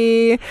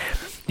recipe.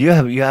 You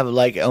have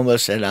like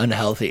almost an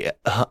unhealthy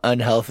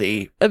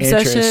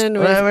obsession interest.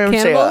 with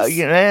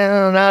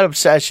cannibals? Not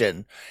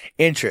obsession,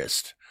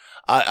 interest.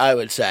 I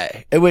would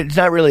say it's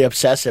not really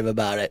obsessive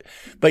about it,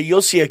 but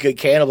you'll see a good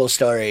cannibal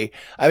story.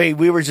 I mean,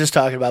 we were just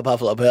talking about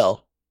Buffalo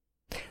Bill.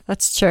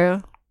 That's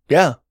true.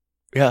 Yeah.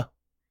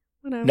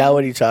 Whatever. Now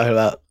what are you talking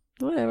about?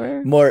 Whatever.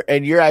 more,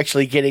 and you're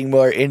actually getting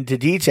more into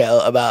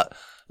detail about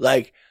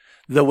like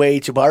the way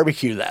to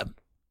barbecue them.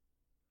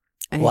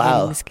 Are you Wow.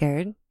 getting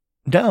scared?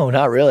 No,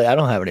 not really. I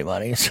don't have any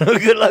money, so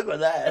good luck with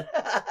that.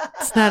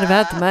 It's not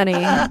about the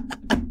money.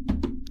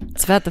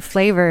 It's about the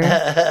flavor.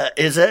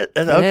 Is it?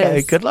 Okay,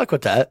 is. good luck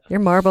with that.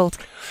 You're marbled.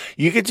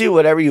 You can do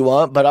whatever you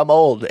want, but I'm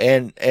old,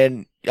 and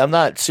I'm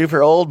not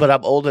super old, but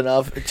I'm old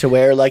enough to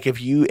where, like,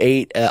 if you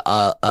ate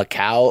a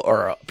cow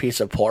or a piece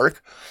of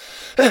pork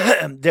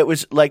that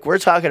was, like, we're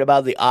talking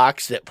about the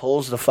ox that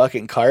pulls the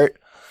fucking cart.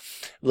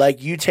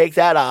 Like, you take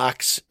that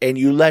ox and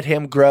you let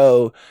him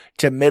grow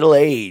to middle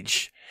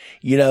age.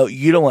 You know,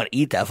 you don't want to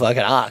eat that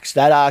fucking ox.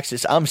 That ox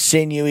is, I'm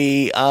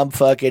sinewy. I'm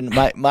fucking,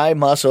 my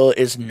muscle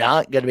is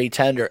not going to be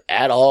tender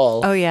at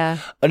all. Oh, yeah.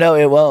 No,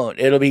 it won't.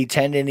 It'll be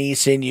tendony,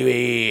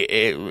 sinewy.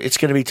 It's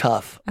going to be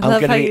tough. I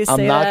love how you I'm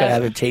say not that. going to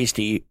have a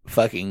tasty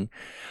fucking,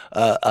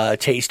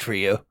 taste for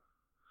you.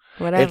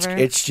 Whatever.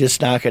 It's just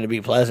not going to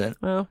be pleasant.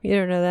 Well, you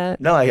don't know that.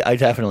 No, I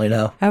definitely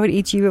know. I would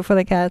eat you before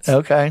the cats.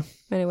 Okay.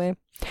 Anyway.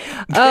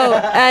 Oh,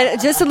 and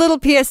just a little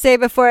PSA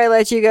before I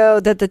let you go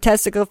that the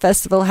Testicle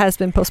Festival has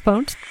been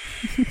postponed.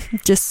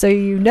 Just so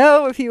you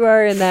know if you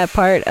are in that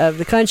part of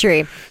the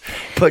country.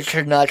 Put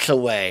your nuts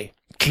away.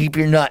 Keep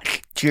your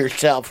nuts to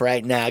yourself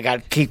right now. I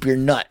got to keep your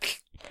nuts.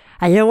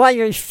 I don't want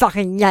your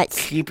fucking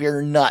nuts. Keep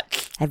your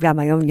nuts. I've got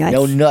my own nuts.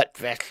 No nut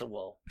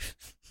festival.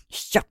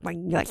 Suck my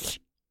nuts.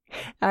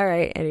 All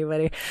right,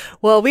 anybody.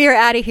 Well, we are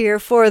out of here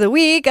for the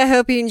week. I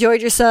hope you enjoyed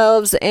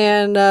yourselves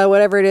and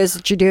whatever it is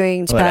that you're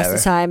doing to pass the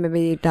time and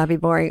maybe not be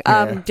boring.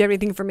 Yeah. Do you have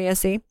anything for me,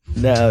 SC?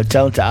 No,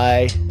 don't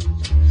die.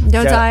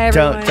 Don't die,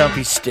 everyone. Don't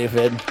be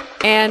stupid.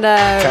 And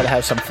try to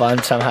have some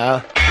fun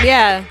somehow.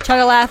 yeah, try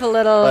to laugh a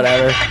little.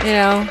 Whatever. You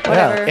know,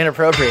 whatever. Yeah,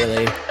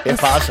 inappropriately, if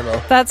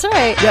possible. That's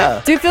right.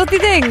 Yeah. Do filthy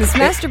things.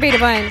 Masturbate a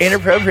bunch.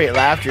 Inappropriate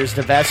laughter is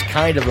the best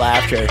kind of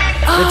laughter.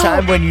 The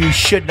time when you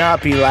should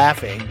not be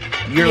laughing.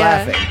 You're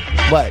laughing.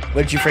 What?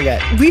 What did you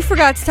forget? We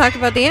forgot to talk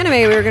about the anime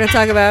we were going to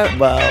talk about.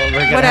 Well,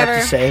 we're going to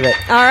have to save it.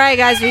 All right,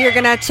 guys. We are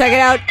going to check it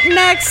out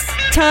next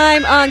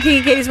time on King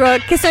and Katie's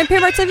World. Kiss my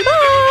parents. Bye.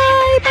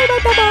 Bye, bye,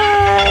 bye,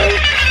 bye.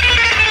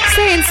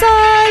 Stay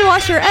inside.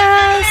 Wash your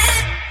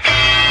ass.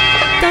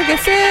 Don't get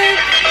sick.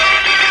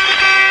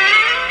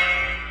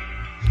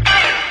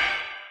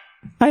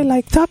 I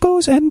like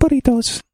tacos and burritos.